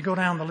 Where you go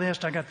down the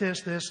list, I got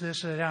this,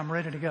 I'm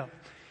ready to go.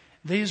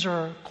 These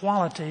are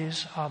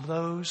qualities of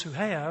those who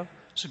have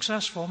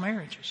successful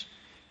marriages.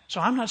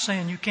 So I'm not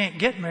saying you can't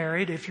get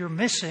married if you're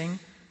missing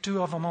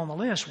two of them on the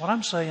list. What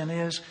I'm saying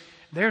is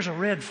there's a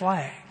red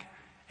flag,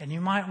 and you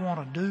might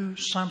want to do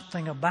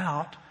something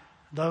about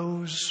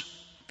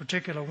those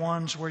particular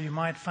ones where you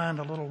might find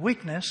a little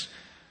weakness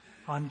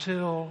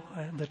until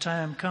the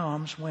time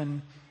comes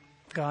when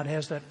God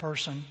has that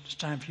person. It's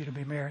time for you to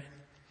be married.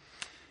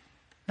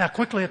 Now,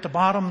 quickly at the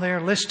bottom there,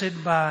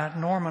 listed by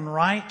Norman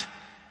Wright,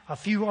 a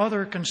few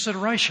other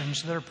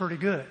considerations that are pretty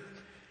good.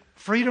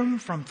 Freedom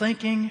from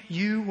thinking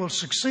you will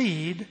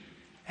succeed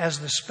as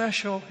the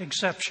special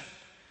exception.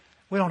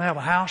 We don't have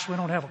a house, we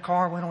don't have a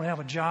car, we don't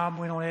have a job,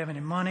 we don't have any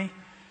money,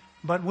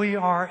 but we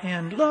are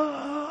in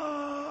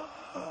love.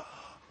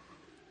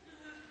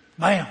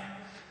 Bam.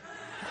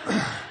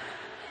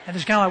 And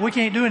it's kind of like we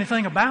can't do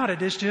anything about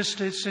it.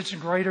 It's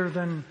greater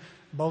than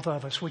both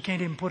of us. We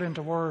can't even put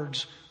into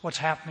words what's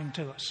happening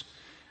to us.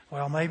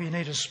 Well, maybe you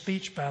need a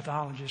speech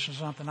pathologist or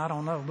something. I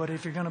don't know. But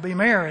if you're going to be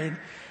married,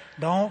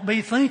 don't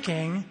be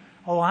thinking,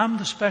 oh, I'm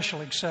the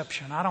special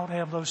exception. I don't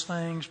have those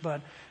things,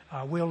 but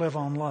we'll live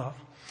on love.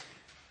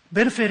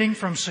 Benefiting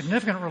from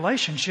significant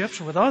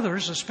relationships with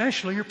others,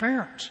 especially your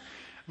parents.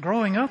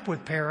 Growing up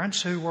with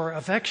parents who were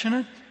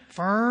affectionate,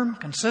 firm,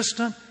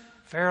 consistent,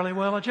 fairly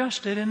well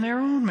adjusted in their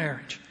own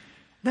marriage.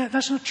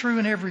 That's not true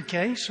in every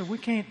case, so we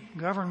can't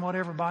govern what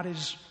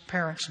everybody's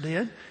parents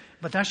did,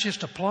 but that's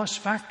just a plus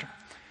factor.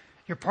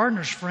 Your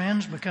partner's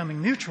friends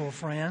becoming mutual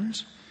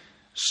friends,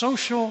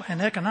 social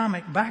and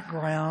economic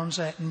backgrounds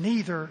at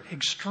neither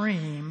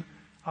extreme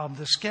of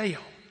the scale.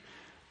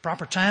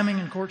 Proper timing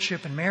in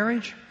courtship and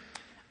marriage,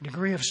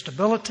 degree of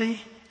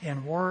stability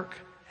in work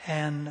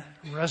and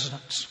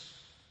residence.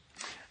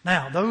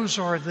 Now, those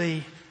are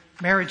the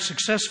marriage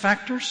success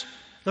factors.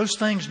 Those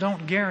things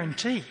don't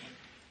guarantee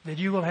that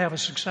you will have a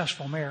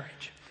successful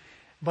marriage,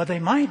 but they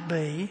might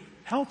be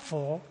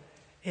helpful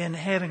in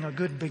having a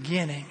good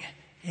beginning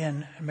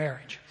in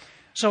marriage.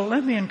 So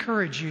let me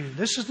encourage you.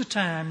 This is the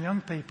time,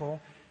 young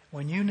people,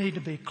 when you need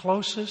to be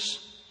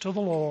closest to the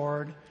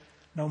Lord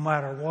no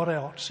matter what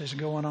else is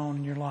going on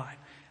in your life.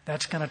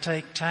 That's going to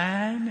take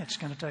time. It's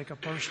going to take a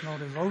personal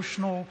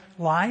devotional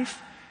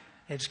life.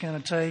 It's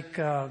going to take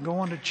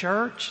going to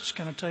church. It's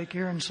going to take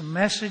hearing some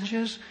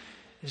messages.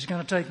 It's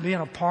going to take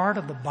being a part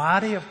of the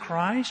body of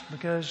Christ,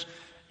 because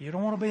you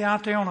don't want to be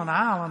out there on an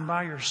island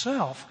by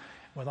yourself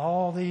with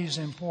all these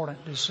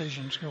important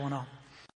decisions going on.